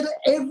 Get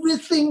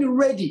everything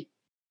ready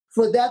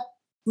for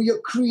your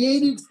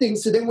creative thing.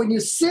 So then when you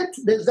sit,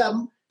 there's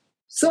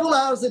several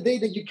hours a day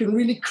that you can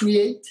really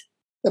create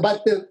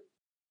about the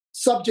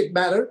subject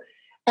matter,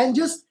 and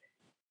just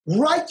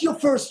write your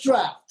first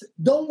draft.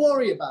 Don't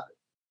worry about it.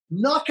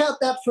 Knock out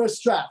that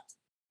first draft.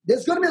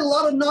 There's going to be a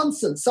lot of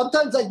nonsense.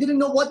 Sometimes I didn't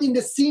know what in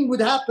the scene would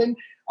happen.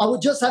 I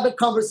would just have a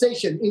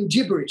conversation in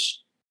gibberish.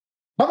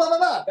 I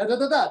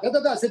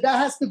said, that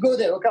has to go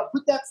there. Okay, I'll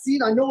put that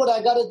scene. I know what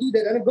I got to do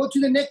there. And I go to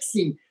the next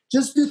scene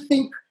just to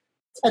think.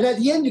 And at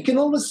the end, you can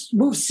always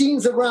move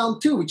scenes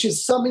around too, which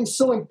is something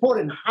so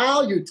important,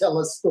 how you tell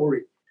a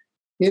story.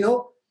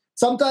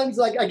 Sometimes,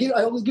 like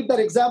I always give that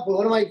example.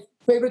 One of my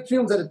favorite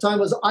films at the time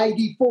was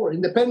ID4,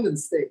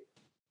 Independence Day.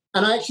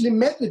 And I actually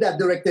met with that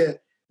director,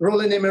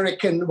 Roland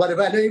Emmerich and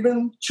whatever. And I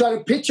even tried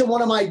to pitch him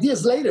one of my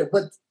ideas later.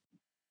 But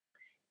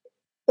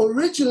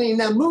originally in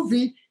that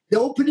movie, the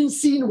opening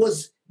scene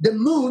was the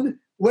moon,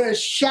 where a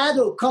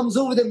shadow comes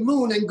over the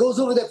moon and goes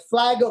over the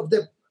flag of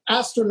the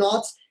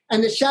astronauts.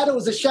 And the shadow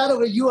was the shadow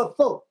of a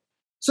UFO.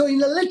 So in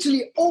the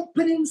literally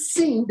opening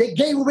scene, they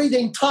gave away the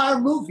entire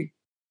movie.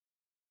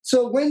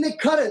 So when they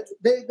cut it,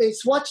 they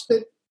swatched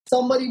it.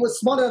 Somebody was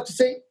smart enough to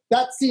say,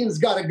 that scene's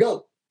got to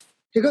go.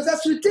 Because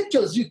that's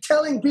ridiculous. You're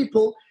telling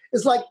people,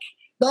 it's like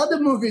the other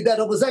movie that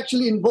I was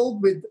actually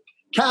involved with,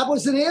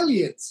 Cowboys and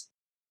Aliens.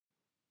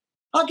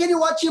 How can you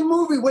watch a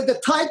movie where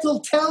the title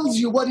tells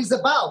you what it's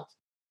about?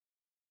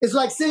 It's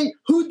like saying,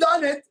 who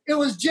done it? It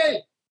was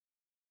Jay.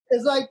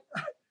 It's like,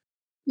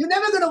 you're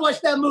never going to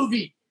watch that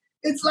movie.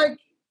 It's like,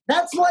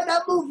 that's why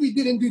that movie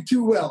didn't do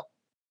too well.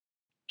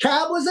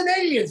 Cowboys and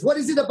Aliens, what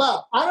is it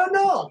about? I don't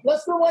know.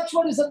 Let's go watch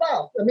what it's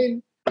about.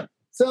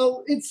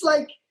 So it's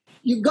like,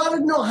 you got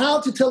to know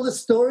how to tell the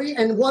story.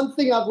 And one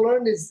thing I've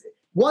learned is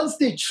once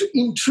the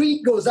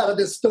intrigue goes out of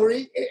the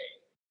story,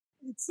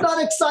 it's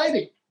not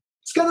exciting.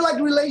 It's kind of like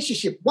a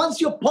relationship. Once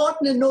your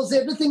partner knows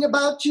everything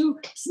about you,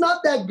 it's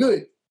not that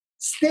good.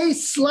 Stay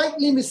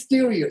slightly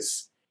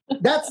mysterious.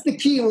 That's the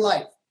key in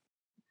life.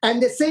 And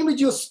the same with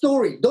your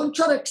story. Don't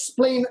try to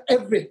explain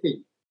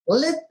everything.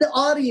 Let the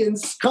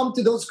audience come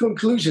to those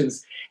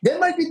conclusions. They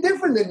might be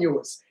different than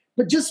yours,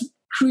 but just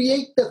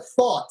create the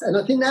thought. And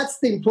I think that's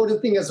the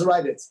important thing as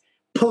writers.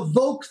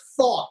 Provoke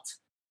thought,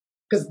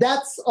 because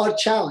that's our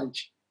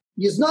challenge.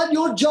 It's not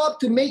your job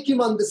to make him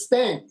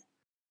understand.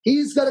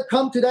 He's got to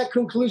come to that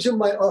conclusion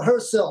by or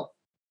herself.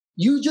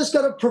 You just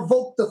got to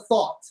provoke the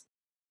thought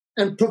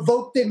and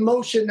provoke the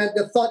emotion and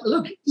the thought.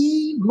 Look,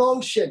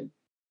 emotion.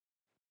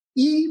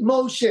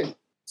 Emotion.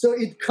 So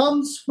it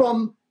comes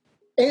from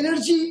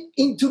energy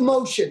into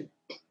motion.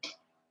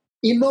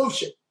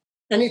 Emotion.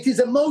 And it is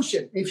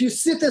emotion. If you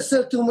sit a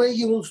certain way,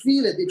 you will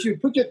feel it. If you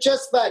put your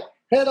chest back,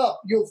 head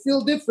up, you'll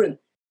feel different.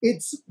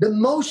 It's the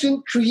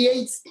motion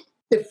creates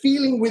the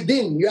feeling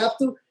within. You have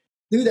to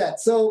do that.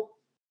 So,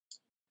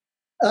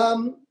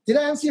 did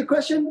I answer your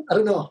question? I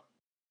don't know.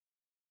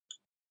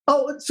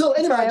 Oh, so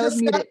anyway, I just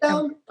sat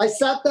down. I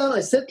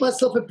set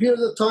myself a period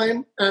of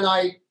time, and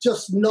I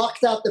just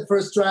knocked out the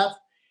first draft.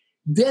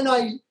 Then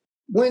I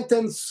went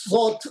and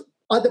sought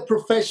other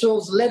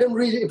professionals, let them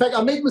read it. In fact,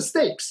 I made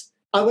mistakes.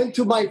 I went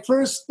to my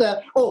first,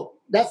 that's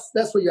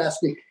what you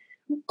asked me.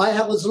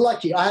 I was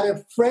lucky. I had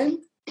a friend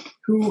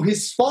who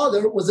his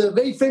father was a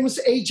very famous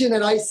agent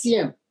at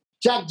ICM,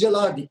 Jack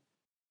Gilardi,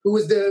 who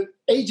was the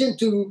agent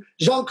to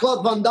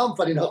Jean-Claude Van Damme,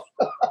 funny enough.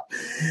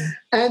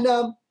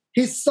 And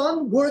his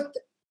son worked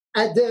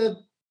at the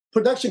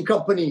production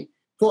company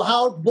for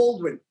Howard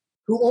Baldwin,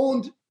 who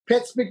owned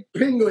Pittsburgh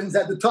Penguins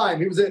at the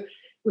time. It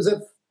was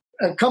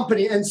a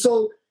company. And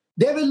so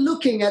they were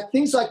looking at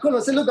things. So I couldn't.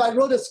 I said, look, I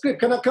wrote a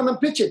script. Can I come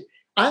and pitch it?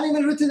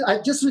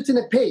 I've just written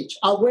a page.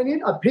 I went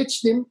in, I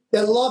pitched him.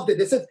 They loved it.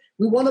 They said,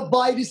 we want to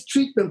buy this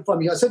treatment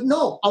from you. I said,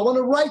 no, I want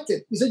to write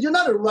it. He said, you're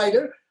not a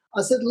writer.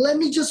 I said, let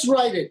me just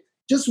write it,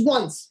 just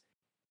once.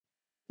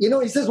 He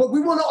says, well,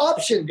 we want to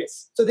option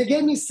this. So they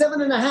gave me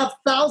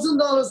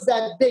 $7,500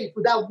 that day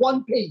for that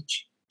one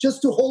page,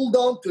 just to hold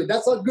on to it.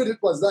 That's how good it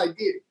was, the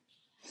idea.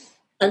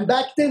 And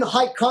back then,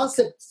 high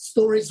concept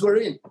stories were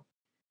in.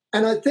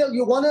 And I tell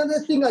you, one other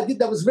thing I did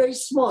that was very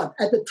smart.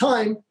 At the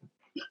time,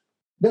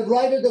 the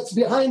writer that's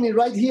behind me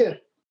right here,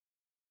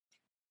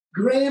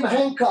 Graham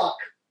Hancock,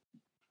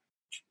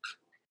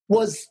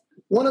 was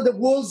one of the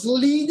world's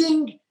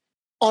leading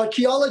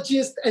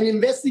archaeologists and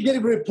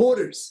investigative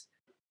reporters.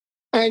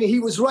 And he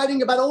was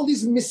writing about all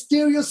these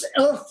mysterious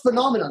earth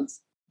phenomena.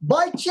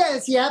 By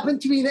chance, he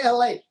happened to be in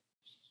LA.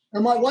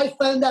 And my wife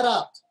found that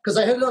out because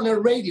I heard it on the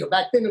radio.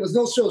 Back then, there was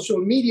no social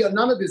media,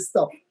 none of this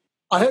stuff.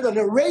 I heard on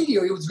the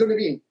radio it was going to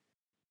be in.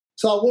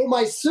 So I wore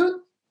my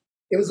suit.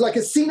 It was like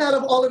a scene out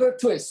of Oliver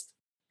Twist.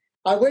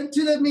 I went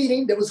to the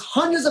meeting. There was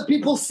hundreds of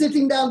people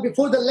sitting down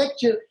before the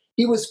lecture.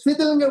 He was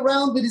fiddling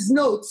around with his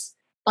notes.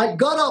 I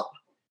got up.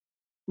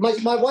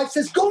 My wife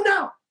says, go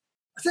now.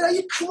 I said, are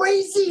you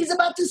crazy? He's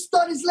about to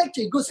start his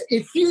lecture. He goes,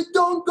 if you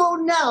don't go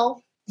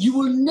now, you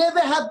will never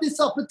have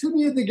this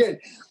opportunity again.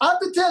 I have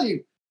to tell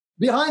you,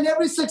 behind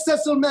every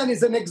successful man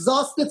is an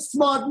exhausted,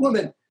 smart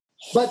woman.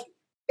 But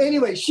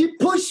anyway, she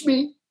pushed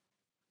me.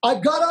 I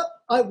got up.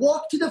 I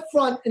walked to the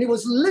front, and it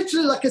was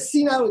literally like a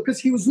scene out because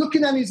he was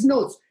looking at his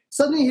notes.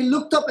 Suddenly he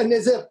looked up, and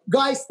there's a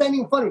guy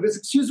standing in front of him. He goes,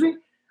 excuse me?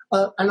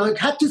 And I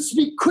had to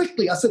speak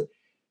quickly. I said,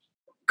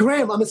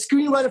 Graham, I'm a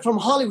screenwriter from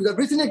Hollywood. I've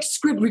written a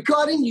script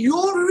regarding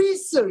your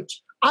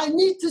research. I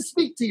need to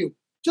speak to you.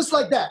 Just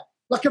like that,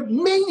 like a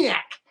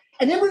maniac.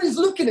 And everybody's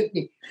looking at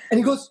me. And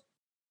he goes,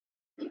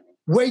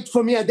 wait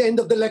for me at the end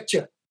of the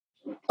lecture.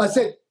 I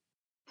said,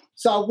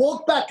 so I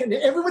walked back, and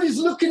everybody's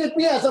looking at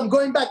me as I'm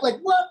going back, like,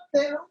 what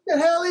the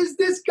hell is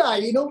this guy,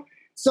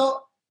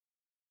 So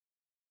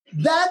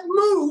that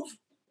move,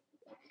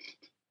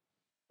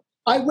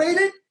 I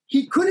waited.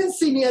 He couldn't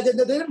see me at the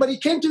end of the day, but he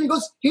came to me and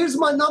goes, here's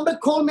my number.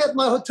 Call me at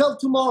my hotel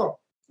tomorrow.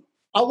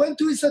 I went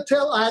to his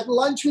hotel. I had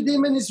lunch with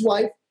him and his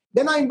wife.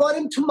 Then I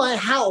invited him to my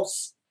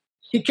house.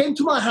 He came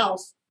to my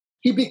house.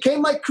 He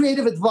became my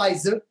creative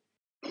advisor.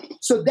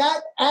 So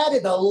that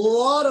added a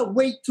lot of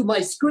weight to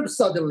my script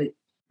suddenly.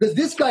 Because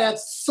this guy had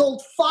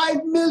sold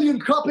 5 million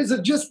copies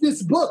of just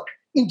this book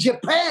in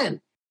Japan.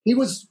 He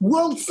was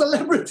world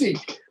celebrity.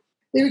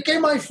 He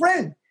became my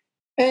friend.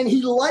 And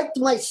he liked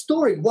my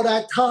story,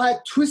 how I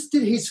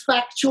twisted his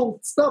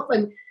factual stuff.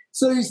 And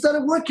so he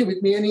started working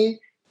with me. And he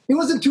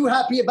wasn't too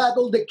happy about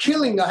all the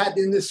killing I had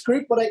in the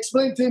script, but I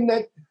explained to him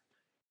that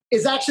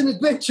it's action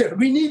adventure.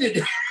 We needed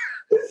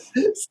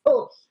it.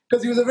 So,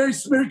 because he was a very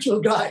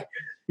spiritual guy.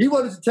 He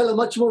wanted to tell a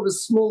much more of a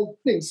small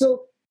thing.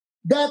 So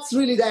that's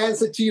really the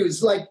answer to you.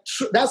 It's like,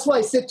 that's why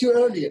I said to you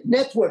earlier,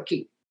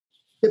 networking.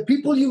 The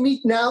people you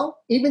meet now,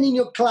 even in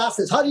your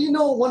classes, how do you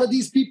know one of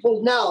these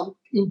people now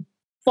in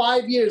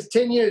 5 years,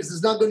 10 years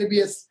is not going to be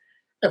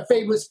a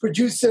famous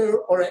producer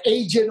or an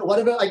agent or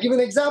whatever? I give an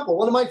example.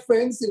 One of my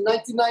friends in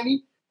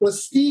 1990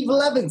 was Steve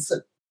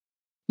Levinson.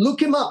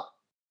 Look him up.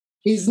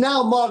 He's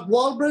now Mark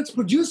Wahlberg's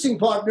producing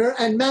partner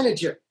and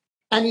manager.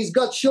 And he's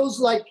got shows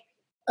like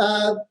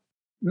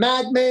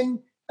Mad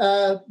Men,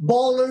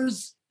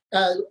 Ballers,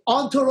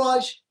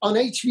 Entourage on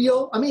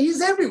HBO. I mean,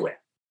 he's everywhere.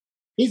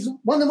 He's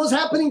one of the most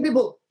happening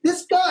people.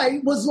 This guy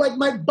was like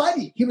my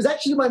buddy. He was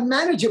actually my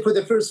manager for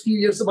the first few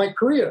years of my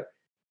career.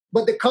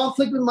 But the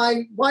conflict with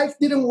my wife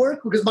didn't work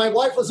because my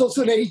wife was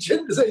also an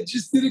agent, so it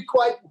just didn't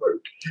quite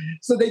work.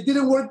 So they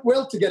didn't work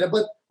well together.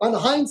 But on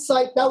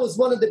hindsight, that was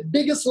one of the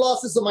biggest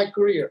losses of my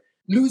career,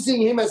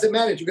 losing him as a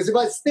manager. Because if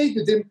I stayed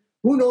with him,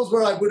 who knows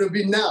where I would have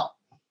been now.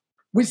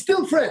 We're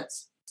still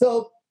friends.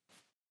 So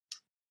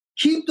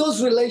keep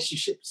those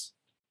relationships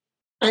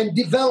and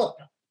develop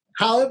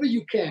however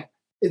you can.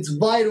 It's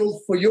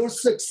vital for your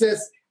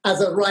success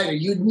as a writer.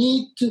 You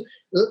need to,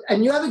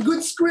 and you have a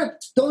good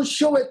script. Don't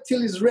show it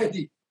till it's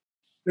ready.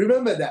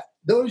 Remember that.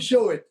 Don't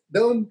show it.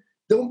 Don't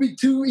be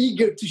too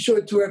eager to show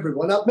it to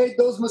everyone. I've made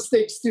those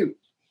mistakes too.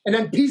 And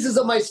then pieces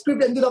of my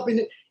script ended up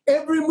in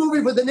every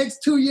movie for the next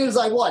 2 years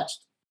I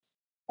watched.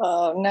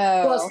 Oh,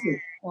 no. Trust me.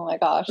 Oh, my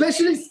gosh.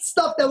 Especially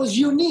stuff that was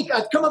unique.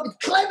 I'd come up with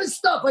clever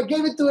stuff. I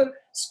gave it to a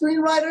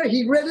screenwriter.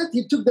 He read it.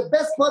 He took the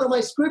best part of my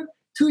script.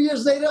 2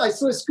 years later, I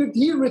saw a script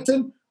he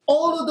written.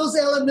 All of those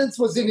elements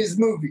was in his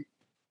movie.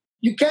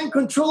 You can't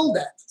control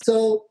that.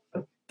 So,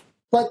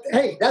 but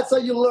hey, that's how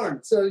you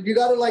learn. So you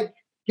got to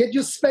get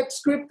your spec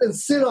script and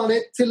sit on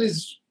it till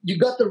you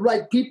got the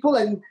right people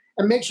and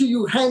make sure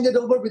you hand it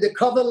over with a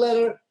cover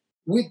letter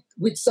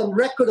with some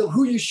record of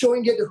who you're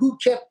showing it, who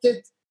kept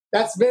it.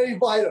 That's very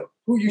vital,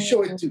 who you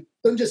show it to.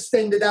 Don't just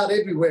send it out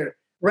everywhere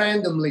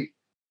randomly.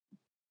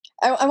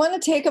 I want to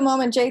take a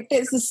moment, Jake.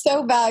 This is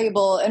so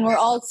valuable, and we're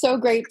all so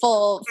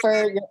grateful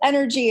for your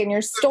energy and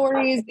your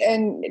stories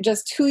and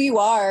just who you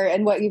are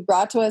and what you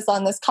brought to us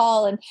on this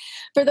call. And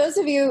for those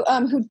of you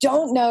who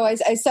don't know,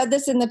 I said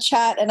this in the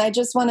chat, and I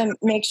just want to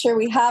make sure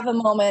we have a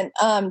moment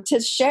to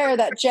share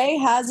that Jay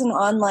has an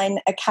online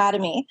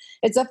academy.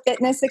 It's a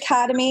fitness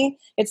academy.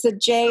 It's the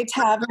Jay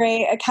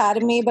Tavre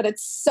Academy, but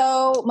it's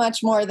so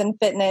much more than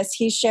fitness.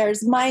 He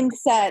shares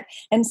mindset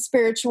and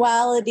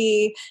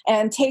spirituality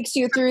and takes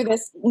you through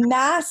this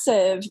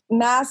massive,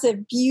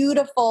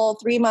 beautiful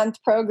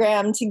 3-month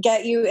program to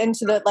get you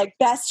into the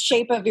best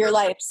shape of your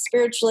life,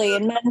 spiritually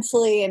and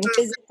mentally and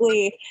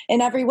physically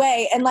in every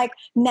way. And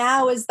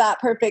now is that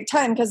perfect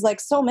time because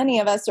so many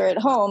of us are at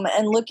home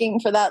and looking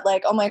for that,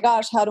 oh my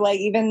gosh, how do I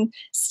even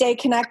stay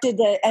connected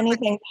to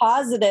anything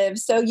positive?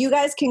 So you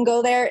guys can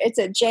go there. It's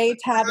at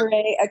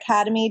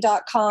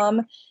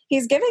jtavreacademy.com.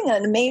 He's giving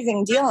an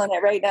amazing deal on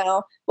it right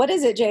now. What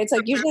is it, Jay? It's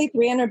usually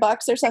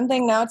 $300 or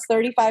something. Now it's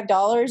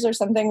 $35 or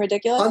something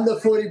ridiculous. Under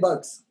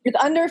 $40. It's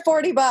under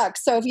 $40.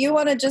 So if you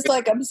want to just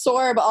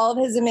absorb all of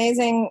his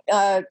amazing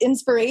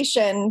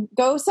inspiration,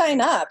 go sign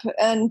up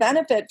and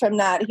benefit from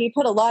that. He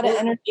put a lot of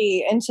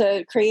energy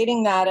into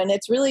creating that, and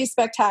it's really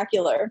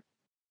spectacular.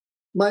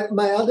 My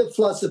other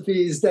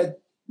philosophy is that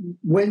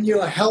when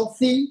you're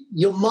healthy,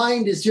 your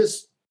mind is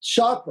just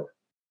sharper.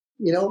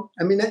 You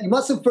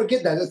mustn't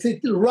forget that. I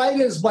think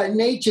writers by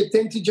nature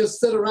tend to just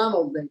sit around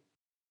all day.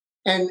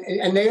 And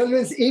they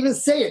even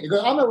say it. They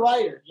go, I'm a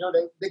writer.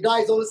 The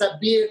guys always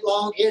have beard,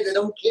 long hair. They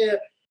don't care.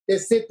 They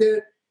sit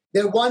there.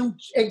 Their one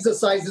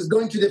exercise is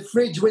going to the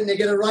fridge when they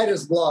get a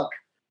writer's block.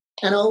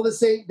 And I always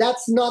say,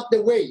 that's not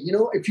the way.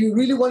 If you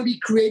really want to be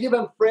creative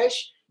and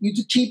fresh, you need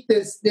to keep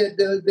this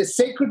the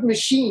sacred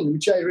machine,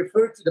 which I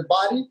refer to the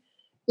body,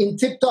 in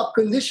tip-top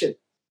condition.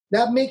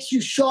 That makes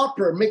you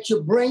sharper, makes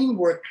your brain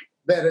work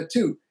better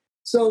too.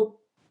 So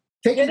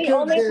you're the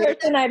only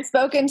person I've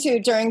spoken to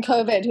during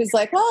COVID who's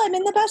well, I'm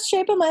in the best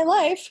shape of my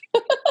life.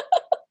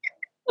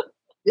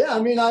 Yeah,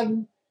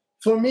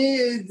 for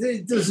me,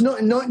 there's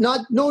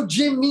no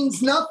gym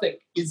means nothing.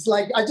 It's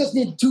I just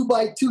need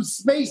 2x2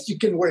 space you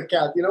can work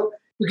out. You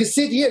can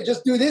sit here,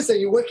 just do this, and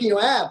you're working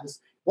your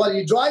abs while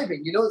you're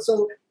driving.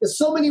 So there's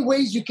so many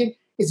ways you can.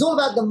 It's all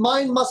about the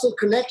mind-muscle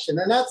connection,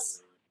 and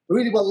that's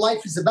really what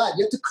life is about.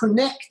 You have to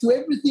connect to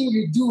everything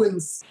you do,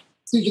 and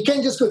so you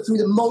can't just go through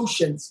the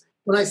motions.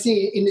 When I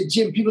see in the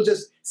gym, people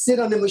just sit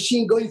on the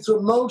machine going through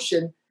a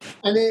motion,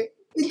 and it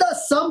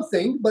does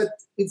something, but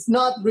it's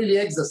not really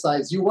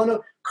exercise. You want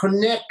to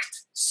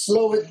connect,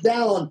 slow it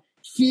down,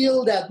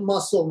 feel that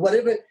muscle,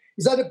 whatever.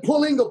 It's either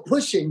pulling or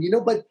pushing,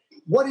 but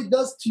what it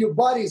does to your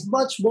body is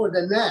much more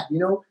than that.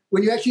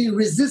 When you actually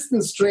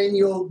resistance train,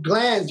 your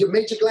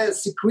major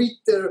glands secrete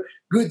their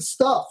good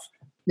stuff.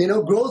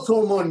 Growth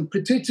hormone,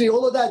 pituitary,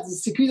 all of that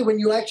is secreted when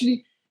you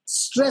actually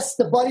stress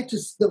the body to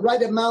the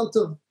right amount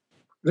of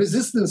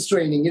resistance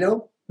training,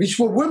 which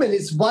for women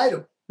is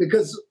vital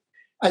because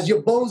as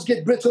your bones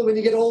get brittle when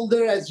you get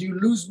older, as you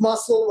lose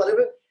muscle,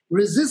 whatever,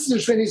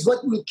 resistance training is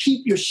what will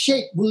keep your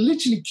shape, will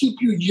literally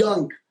keep you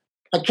young.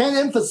 I can't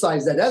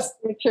emphasize that. That's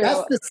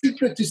the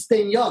secret to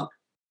staying young.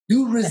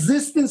 Do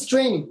resistance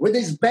training, whether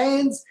it's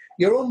bands,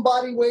 your own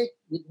body weight,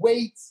 with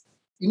weights.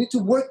 You need to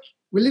work.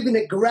 We live in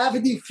a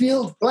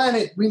gravity-filled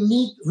planet. We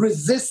need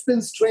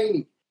resistance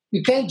training.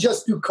 You can't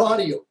just do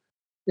cardio.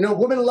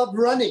 Women love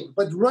running,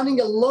 but running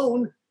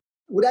alone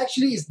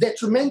is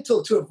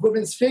detrimental to a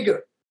woman's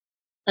figure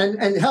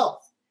and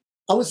health.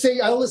 I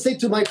always say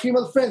to my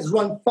female friends,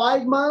 run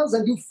 5 miles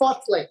and do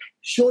fartlek,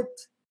 short,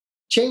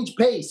 change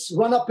pace,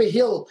 run up a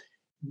hill,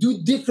 do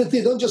different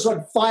things. Don't just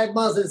run 5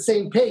 miles at the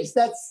same pace.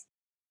 That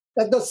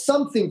does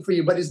something for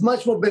you, but it's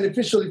much more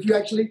beneficial if you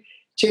actually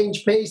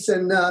change pace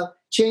and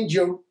change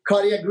your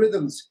cardiac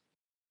rhythms.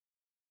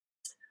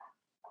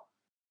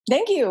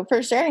 Thank you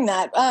for sharing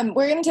that.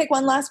 We're going to take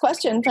one last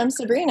question from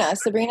Sabrina.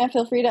 Sabrina,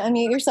 feel free to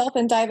unmute yourself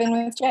and dive in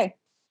with Jay.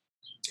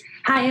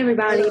 Hi,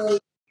 everybody.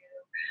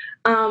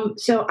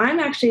 So I'm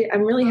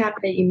really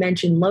happy that you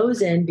mentioned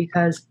Lozin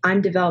because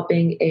I'm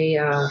developing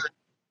a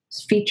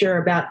feature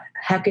about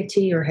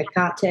Hecate or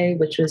Hecate,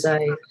 which was a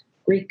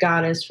Greek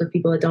goddess for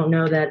people that don't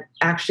know that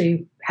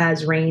actually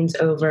has reigns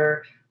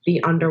over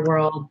the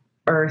underworld,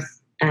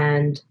 earth,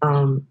 and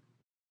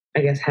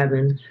I guess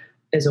heaven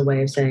is a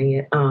way of saying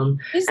it.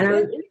 Is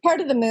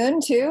part of the moon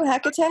too,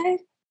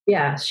 Hecate?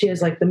 Yeah, she is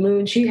the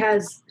moon. She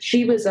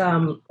was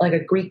a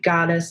Greek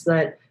goddess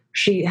that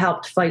she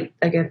helped fight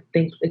against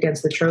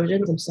the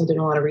Trojans. I'm still doing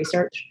a lot of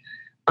research.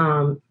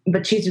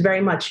 But she's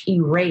very much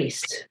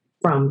erased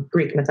from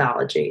Greek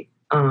mythology.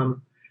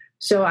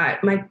 So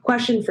my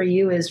question for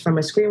you is, from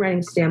a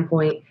screenwriting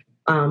standpoint,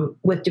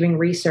 with doing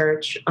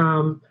research,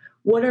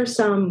 what are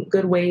some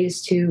good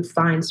ways to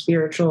find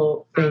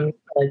spiritual things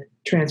that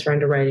transfer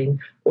into writing?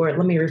 Or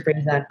let me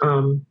rephrase that.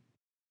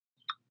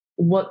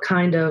 What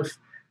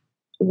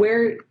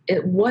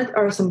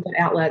are some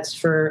outlets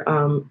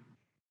for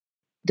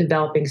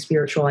developing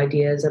spiritual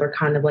ideas that are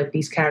kind of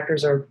these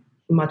characters are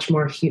much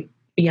more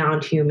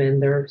beyond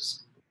human? They're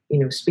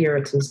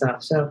spirits and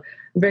stuff. So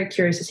I'm very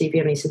curious to see if you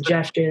have any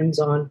suggestions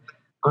on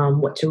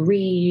what to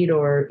read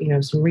or,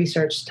 some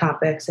research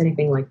topics,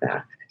 anything like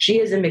that. She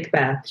is in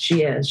Macbeth.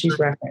 She's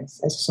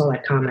referenced. I saw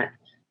that comment.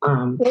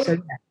 So yeah,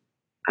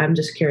 I'm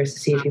just curious to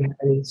see if you have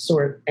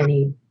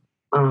any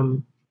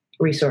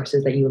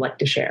resources that you would like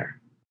to share.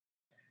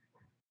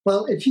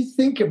 Well, if you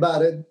think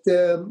about it,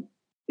 the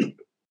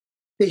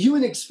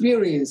human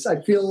experience,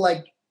 I feel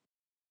like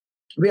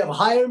we have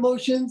higher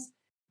emotions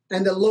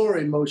and the lower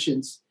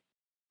emotions.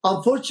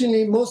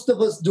 Unfortunately, most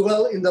of us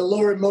dwell in the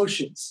lower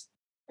emotions,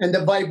 and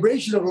the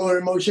vibration of lower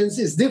emotions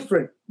is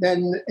different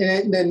than,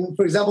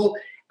 for example,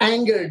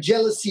 anger,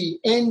 jealousy,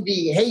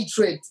 envy,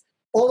 hatred.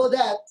 All of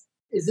that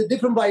is a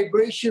different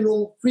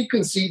vibrational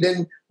frequency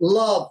than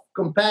love,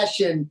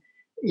 compassion,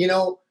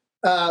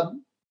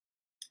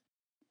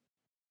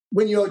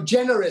 when you're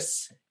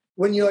generous,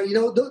 when you're,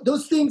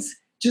 those things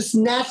just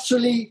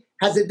naturally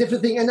has a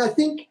different thing. And I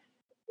think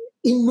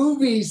in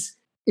movies,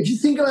 if you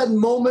think about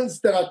moments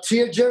that are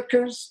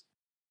tearjerkers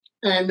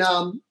and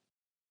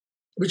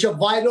which are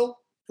vital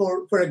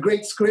for a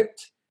great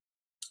script,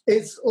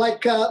 it's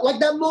like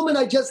that moment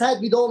I just had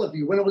with all of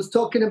you when I was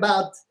talking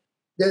about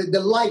the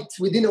light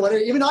within or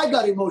whatever. Even I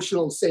got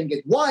emotional saying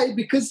it. Why?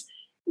 Because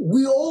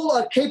we all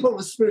are capable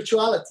of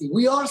spirituality.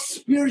 We are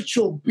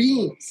spiritual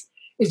beings.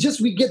 It's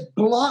just we get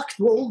blocked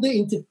with all the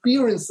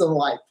interference of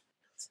life.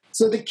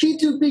 So the key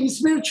to being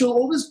spiritual,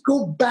 always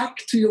go back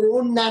to your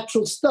own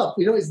natural stuff.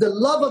 It's the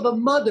love of a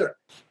mother.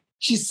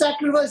 She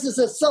sacrifices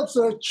herself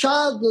so her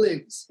child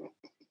lives.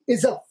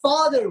 It's a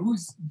father who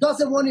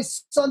doesn't want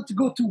his son to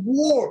go to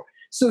war.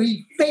 So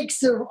he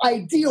fakes an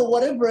idea or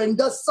whatever and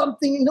does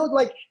something,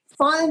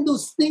 find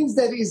those things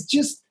that is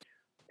just,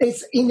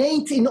 it's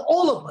innate in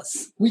all of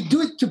us. We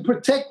do it to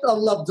protect our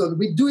loved ones.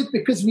 We do it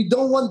because we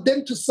don't want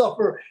them to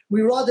suffer.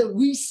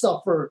 We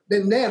suffer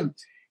than them.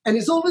 And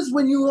it's always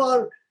when you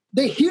are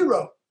the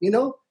hero,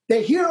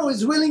 the hero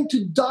is willing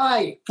to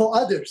die for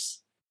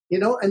others,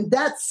 and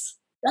that's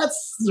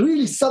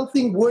really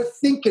something worth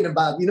thinking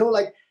about,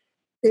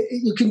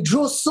 you can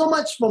draw so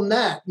much from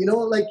that,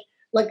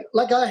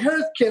 like our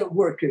healthcare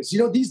workers,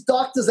 these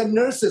doctors and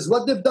nurses,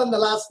 what they've done the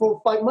last 4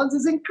 or 5 months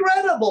is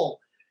incredible.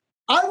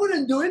 I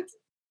wouldn't do it.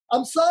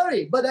 I'm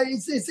sorry, but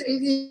it's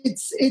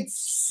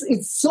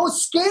so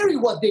scary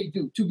what they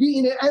do, to be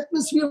in an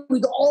atmosphere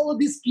with all of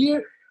this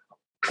gear,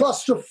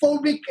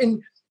 claustrophobic,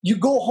 and you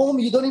go home,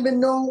 you don't even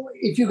know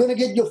if you're going to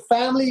get your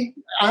family.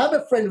 I have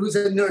a friend who's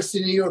a nurse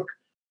in New York.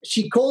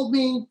 She called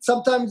me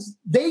sometimes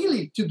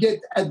daily to get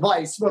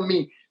advice from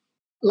me,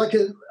 like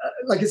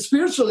a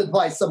spiritual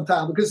advice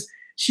sometimes, because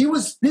she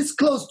was this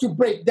close to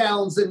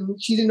breakdowns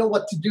and she didn't know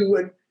what to do.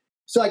 And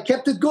so I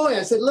kept it going.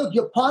 I said, look,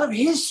 you're part of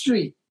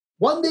history.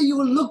 One day you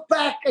will look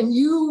back and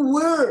you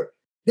were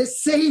the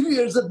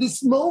saviors of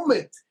this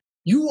moment.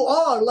 You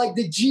are like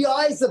the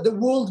GIs of the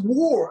World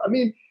War. I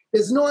mean,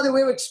 there's no other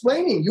way of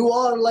explaining. You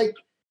are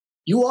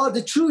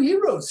the true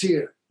heroes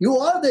here. You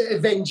are the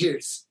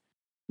Avengers,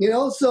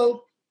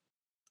 so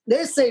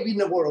they're saving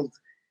the world.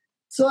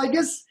 So I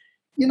guess,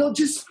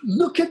 just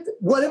look at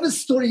whatever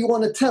story you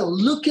want to tell.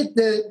 Look at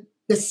the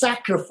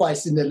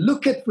sacrifice in there.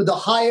 Look at the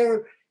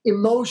higher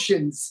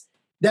emotions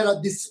that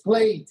are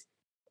displayed.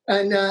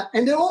 And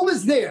they're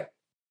always there.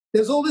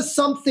 There's always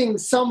something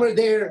somewhere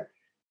there,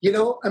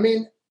 I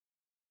mean,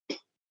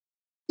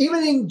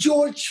 even in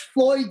George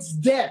Floyd's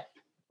death,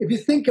 if you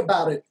think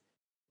about it,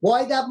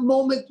 why that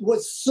moment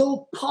was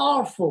so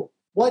powerful,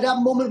 why that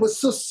moment was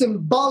so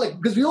symbolic,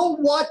 because we all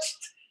watched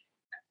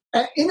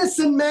an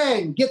innocent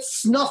man get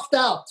snuffed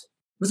out.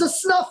 It was a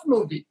snuff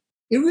movie.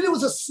 It really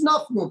was a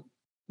snuff movie.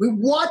 We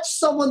watched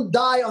someone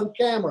die on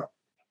camera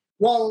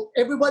while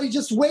everybody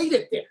just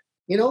waited there,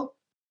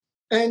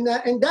 And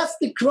that's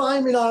the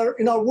crime in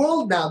our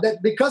world now,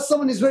 that because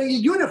someone is wearing a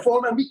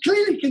uniform and we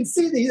clearly can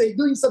see that they're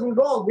doing something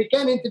wrong, we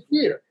can't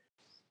interfere.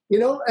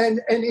 And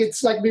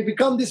it's like we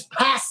become these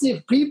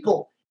passive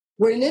people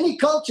where in any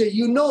culture,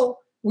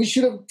 we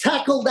should have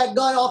tackled that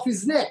guy off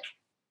his neck.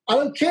 I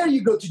don't care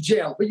you go to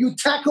jail, but you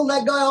tackle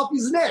that guy off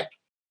his neck.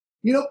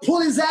 Pull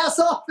his ass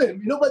off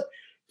him. But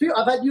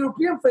I've had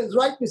European friends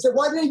write me and say,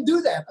 why did they do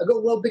that? I go,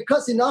 well,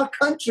 because in our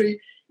country,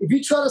 if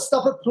you try to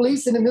stop a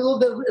police in the middle of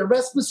the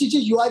arrest procedure,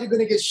 you're either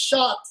going to get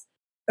shot,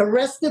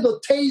 arrested, or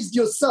tased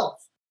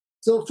yourself.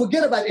 So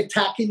forget about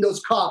attacking those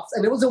cops.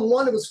 And it wasn't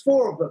one, it was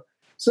 4 of them.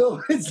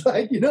 So it's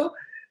like,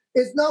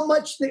 it's not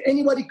much that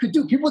anybody could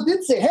do. People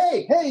did say,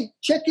 hey,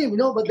 check him,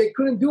 but they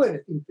couldn't do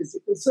anything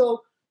physically.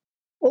 So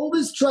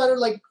always try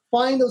to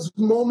find those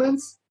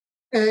moments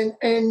and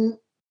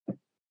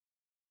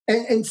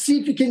see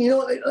if you can,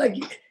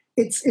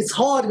 it's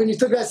hard when you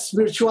talk about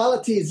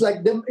spirituality. It's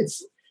like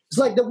it's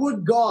like the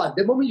word God.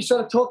 The moment you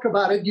start to talk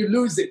about it, you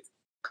lose it.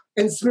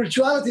 And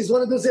spirituality is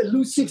one of those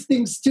elusive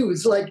things too.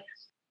 It's like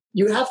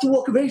you have to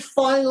walk a very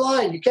fine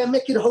line. You can't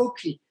make it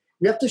hokey.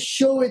 You have to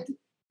show it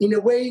in a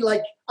way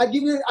like, I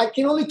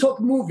can only talk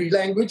movie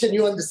language and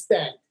you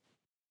understand.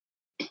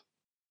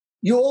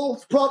 You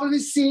all probably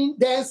seen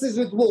Dances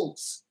with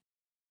Wolves,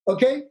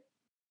 okay?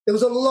 There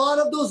was a lot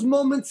of those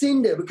moments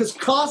in there because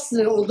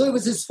Costner, although it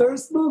was his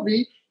first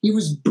movie, he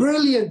was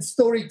brilliant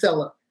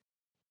storyteller.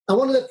 And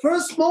one of the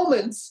first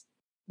moments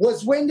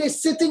was when they're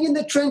sitting in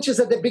the trenches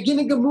at the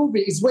beginning of the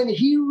movie, is when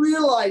he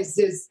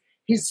realizes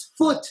his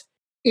foot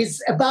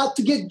is about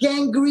to get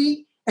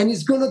gangrene and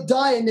he's going to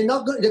die, and they're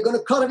going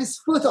to cut his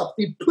foot off.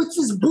 He puts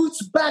his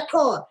boots back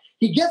on.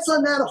 He gets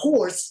on that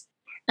horse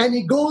and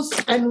he goes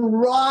and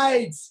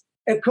rides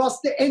across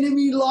the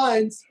enemy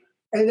lines,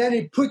 and then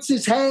he puts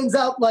his hands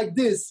out like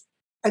this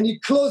and he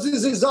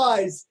closes his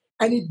eyes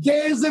and he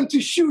dares them to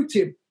shoot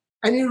him,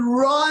 and he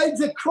rides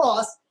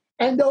across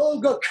and they all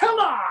go, come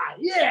on,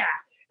 yeah.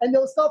 And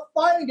they'll start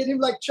firing at him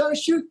like trying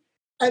to shoot.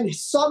 And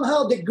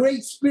somehow the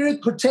Great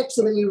Spirit protects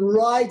him and he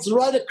rides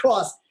right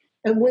across.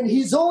 And when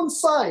his own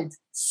side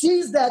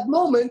sees that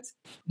moment,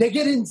 they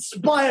get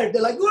inspired.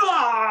 They're like,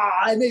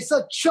 "Wah!" And they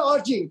start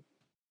charging.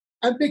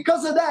 And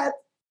because of that,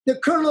 the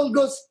colonel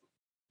goes,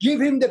 give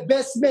him the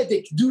best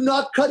medic. Do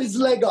not cut his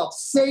leg off.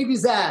 Save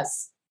his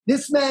ass.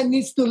 This man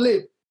needs to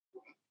live.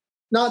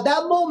 Now,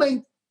 that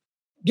moment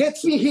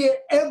gets me here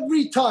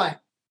every time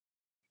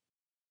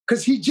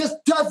because he just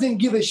doesn't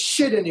give a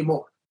shit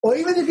anymore. Or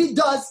even if he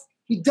does,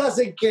 he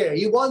doesn't care.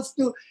 He wants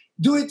to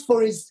do it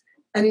for his,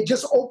 and he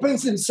just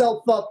opens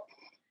himself up.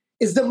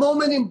 It's the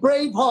moment in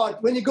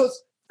Braveheart when he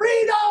goes,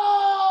 freedom!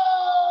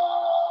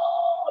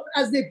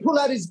 As they pull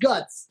out his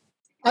guts.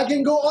 I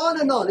can go on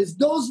and on. It's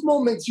those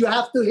moments you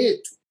have to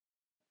hit.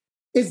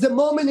 It's the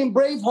moment in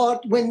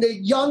Braveheart when the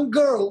young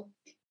girl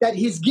that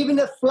he's given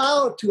a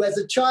flower to as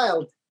a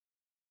child,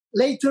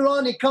 later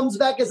on he comes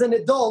back as an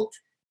adult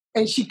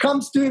and she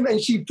comes to him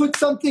and she puts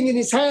something in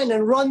his hand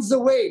and runs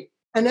away.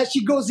 And as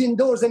she goes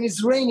indoors and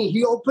it's raining,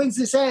 he opens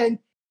his hand.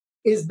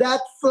 Is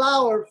that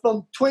flower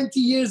from 20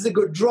 years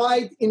ago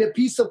dried in a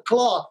piece of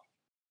cloth?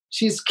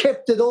 She's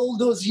kept it all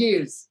those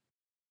years.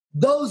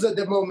 Those are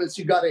the moments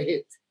you got to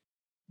hit.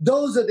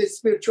 Those are the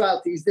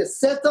spiritualities, the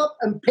setup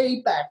and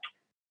payback.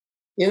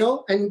 You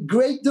know, and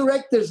great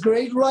directors,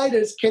 great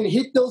writers can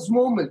hit those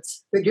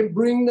moments. They can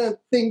bring that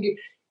thing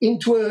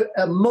into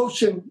a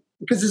motion,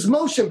 because it's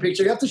motion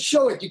picture. You have to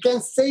show it. You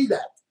can't say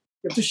that.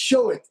 You have to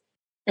show it.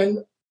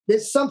 And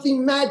there's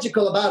something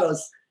magical about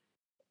us.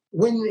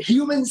 When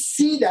humans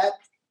see that,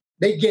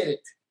 they get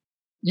it.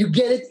 You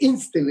get it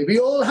instantly. We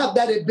all have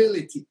that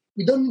ability.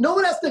 No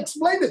one has to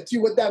explain it to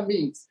you what that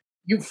means.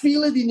 You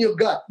feel it in your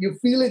gut. You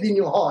feel it in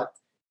your heart.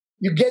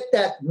 You get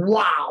that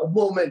wow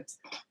moment.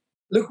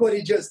 Look what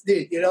he just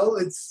did, you know?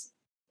 It's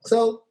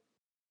so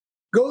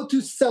go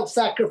to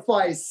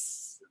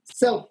self-sacrifice,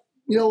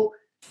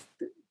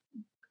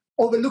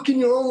 overlooking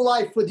your own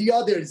life for the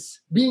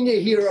others, being a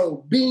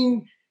hero,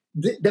 being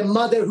the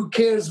mother who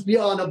cares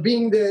beyond, or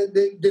being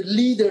the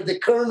leader, the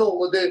colonel,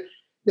 or the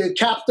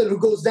captain who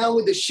goes down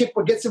with the ship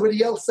or gets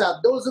everybody else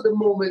out. Those are the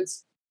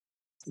moments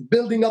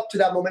building up to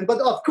that moment. But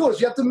of course,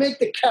 you have to make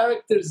the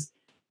characters,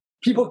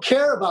 people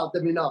care about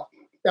them enough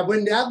that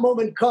when that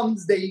moment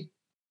comes, they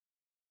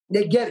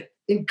get it.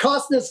 In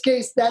Costner's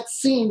case, that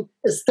scene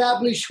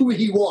established who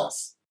he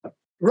was.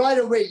 Right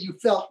away, you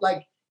felt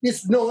like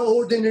this is no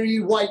ordinary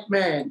white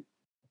man.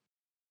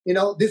 You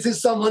know, this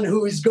is someone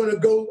who is going to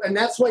go, and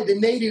that's why the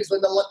natives,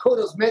 when the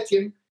Lakotas met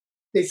him,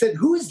 they said,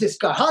 who is this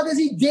guy? How does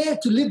he dare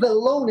to live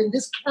alone in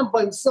this camp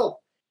by himself?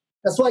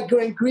 That's why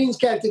Grant Green's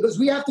character goes,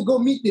 we have to go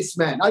meet this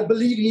man. I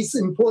believe he's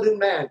an important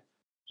man.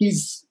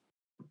 He's,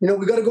 we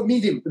got to go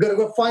meet him. We got to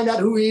go find out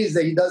who he is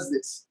that he does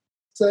this.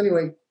 So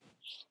anyway.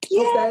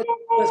 Yay!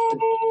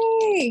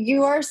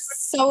 You are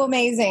so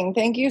amazing.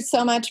 Thank you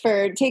so much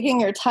for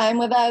taking your time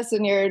with us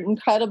and your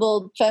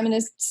incredible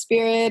feminist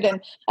spirit.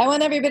 And I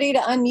want everybody to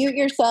unmute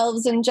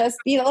yourselves and just,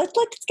 let's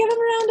give them a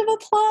round of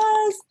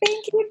applause.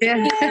 Thank you.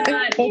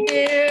 Thank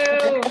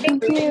you.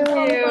 Thank you so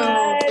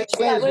much.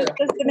 That was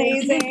just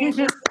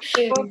amazing.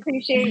 We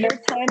appreciate your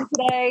time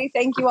today.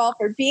 Thank you all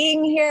for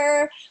being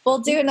here. We'll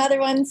do another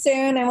one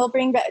soon, and we'll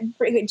bring back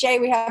Jay.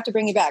 We have to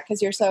bring you back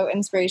because you're so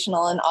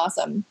inspirational and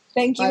awesome.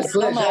 Thank you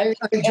so much.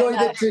 I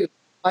enjoyed it too.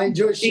 I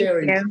enjoy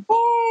sharing. Hey,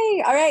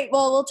 all right.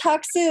 Well, we'll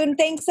talk soon.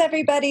 Thanks,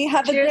 everybody.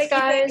 Have a great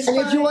day. And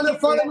if you want to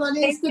follow me on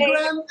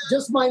Instagram,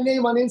 just my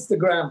name on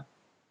Instagram.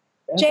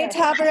 Jay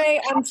Tavare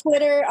on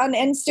Twitter, on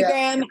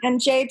Instagram, and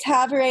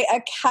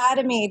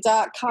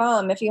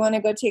jaytavareacademy.com if you want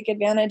to go take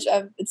advantage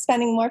of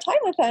spending more time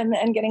with him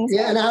and getting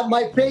started. Yeah, and I have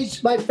my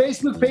page, my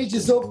Facebook page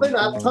is open.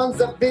 I have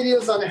tons of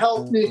videos on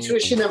health,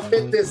 nutrition, and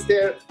fitness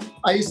there.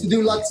 I used to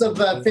do lots of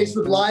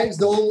Facebook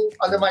Lives, all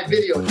under my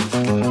videos.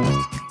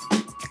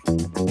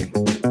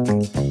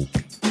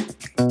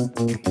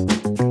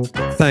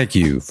 Thank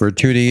you for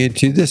tuning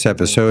into this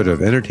episode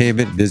of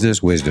Entertainment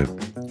Business Wisdom.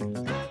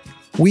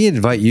 We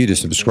invite you to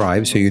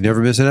subscribe so you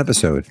never miss an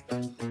episode.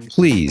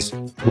 Please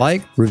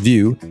like,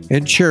 review,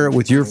 and share it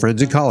with your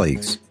friends and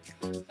colleagues.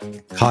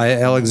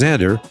 Kaya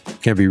Alexander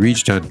can be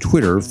reached on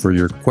Twitter for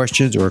your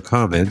questions or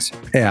comments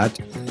at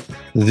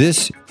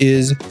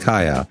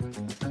ThisIsKaya.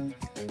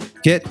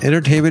 Get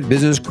entertainment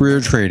business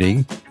career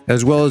training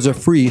as well as a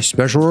free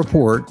special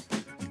report,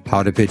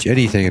 How to Pitch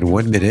Anything in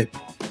 1 Minute,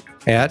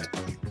 at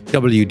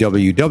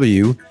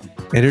www.thisisKaya.com.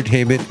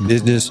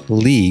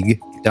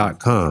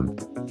 entertainmentbusinessleague.com.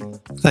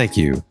 Thank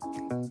you.